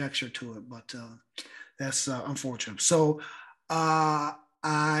 conjecture to it. But that's unfortunate. So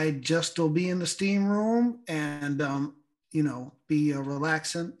I just will be in the steam room and be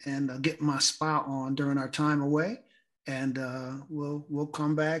relaxing and get my spa on during our time away, and we'll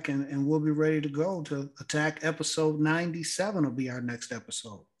come back and we'll be ready to go to attack episode 97 will be our next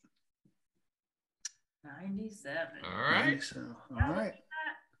episode. 97. All right. 97. All right.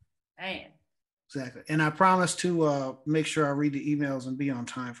 Man. Exactly. And I promise to make sure I read the emails and be on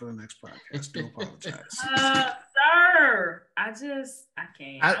time for the next podcast. Do apologize. Sir, I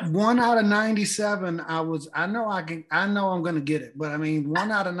can't. 1 out of 97. I know I'm going to get it, but I mean,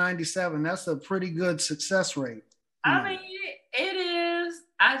 1 out of 97, that's a pretty good success rate. I mean, it is.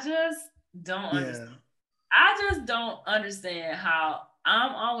 I just don't understand. I just don't understand how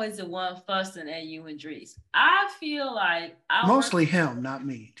I'm always the one fussing at you and Drees. I feel like mostly him, not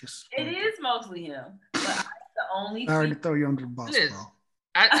me. It is mostly him, but I'm the only. I already throw you under the bus, bro.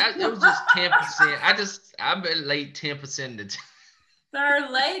 It was just 10%. I've been late 10% of the time. Sir,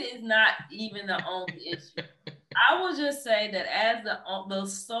 late is not even the only issue. I will just say that as the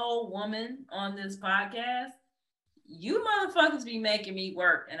sole woman on this podcast, you motherfuckers be making me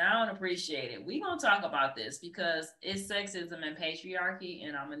work, and I don't appreciate it. We gonna talk about this because it's sexism and patriarchy,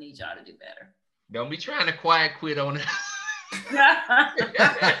 and I'm gonna need y'all to do better. Don't be trying to quiet quit on it.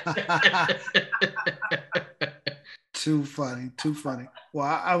 Too funny. Well,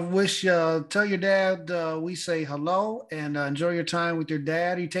 I wish tell your dad we say hello and enjoy your time with your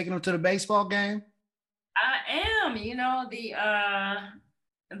dad. Are you taking him to the baseball game? I am.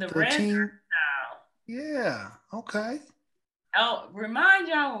 The Reds team now. Yeah. Okay. Oh, remind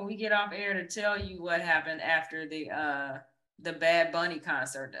y'all when we get off air to tell you what happened after the Bad Bunny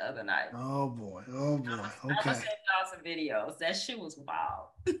concert the other night. Oh boy. Okay. I'm gonna send y'all some videos. That shit was wild.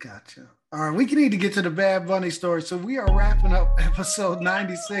 Gotcha. All right, we need to get to the Bad Bunny story. So we are wrapping up episode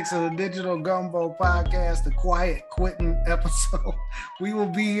 96 of the Digital Gumbo Podcast, the quiet quitting episode. We will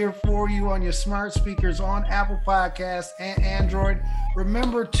be here for you on your smart speakers on Apple Podcasts and Android.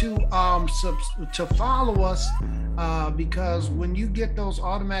 Remember to follow us because when you get those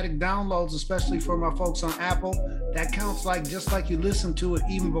automatic downloads, especially for my folks on Apple, that counts just like you listen to it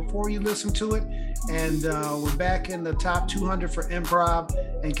even before you listen to it. And we're back in the top 200 for improv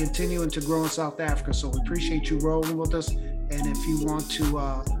and continuing to grow in South Africa. So we appreciate you rolling with us. And if you want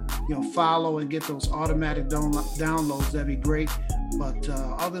to, follow and get those automatic downloads, that'd be great. But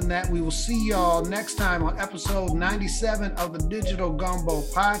other than that, we will see y'all next time on episode 97 of the Digital Gumbo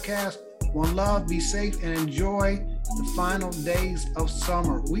Podcast. One love, be safe, and enjoy the final days of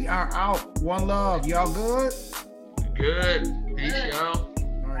summer. We are out. One love. Y'all good? Good. Peace, y'all.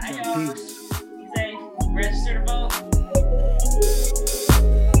 All right, y'all. Peace. Be safe. Register to vote.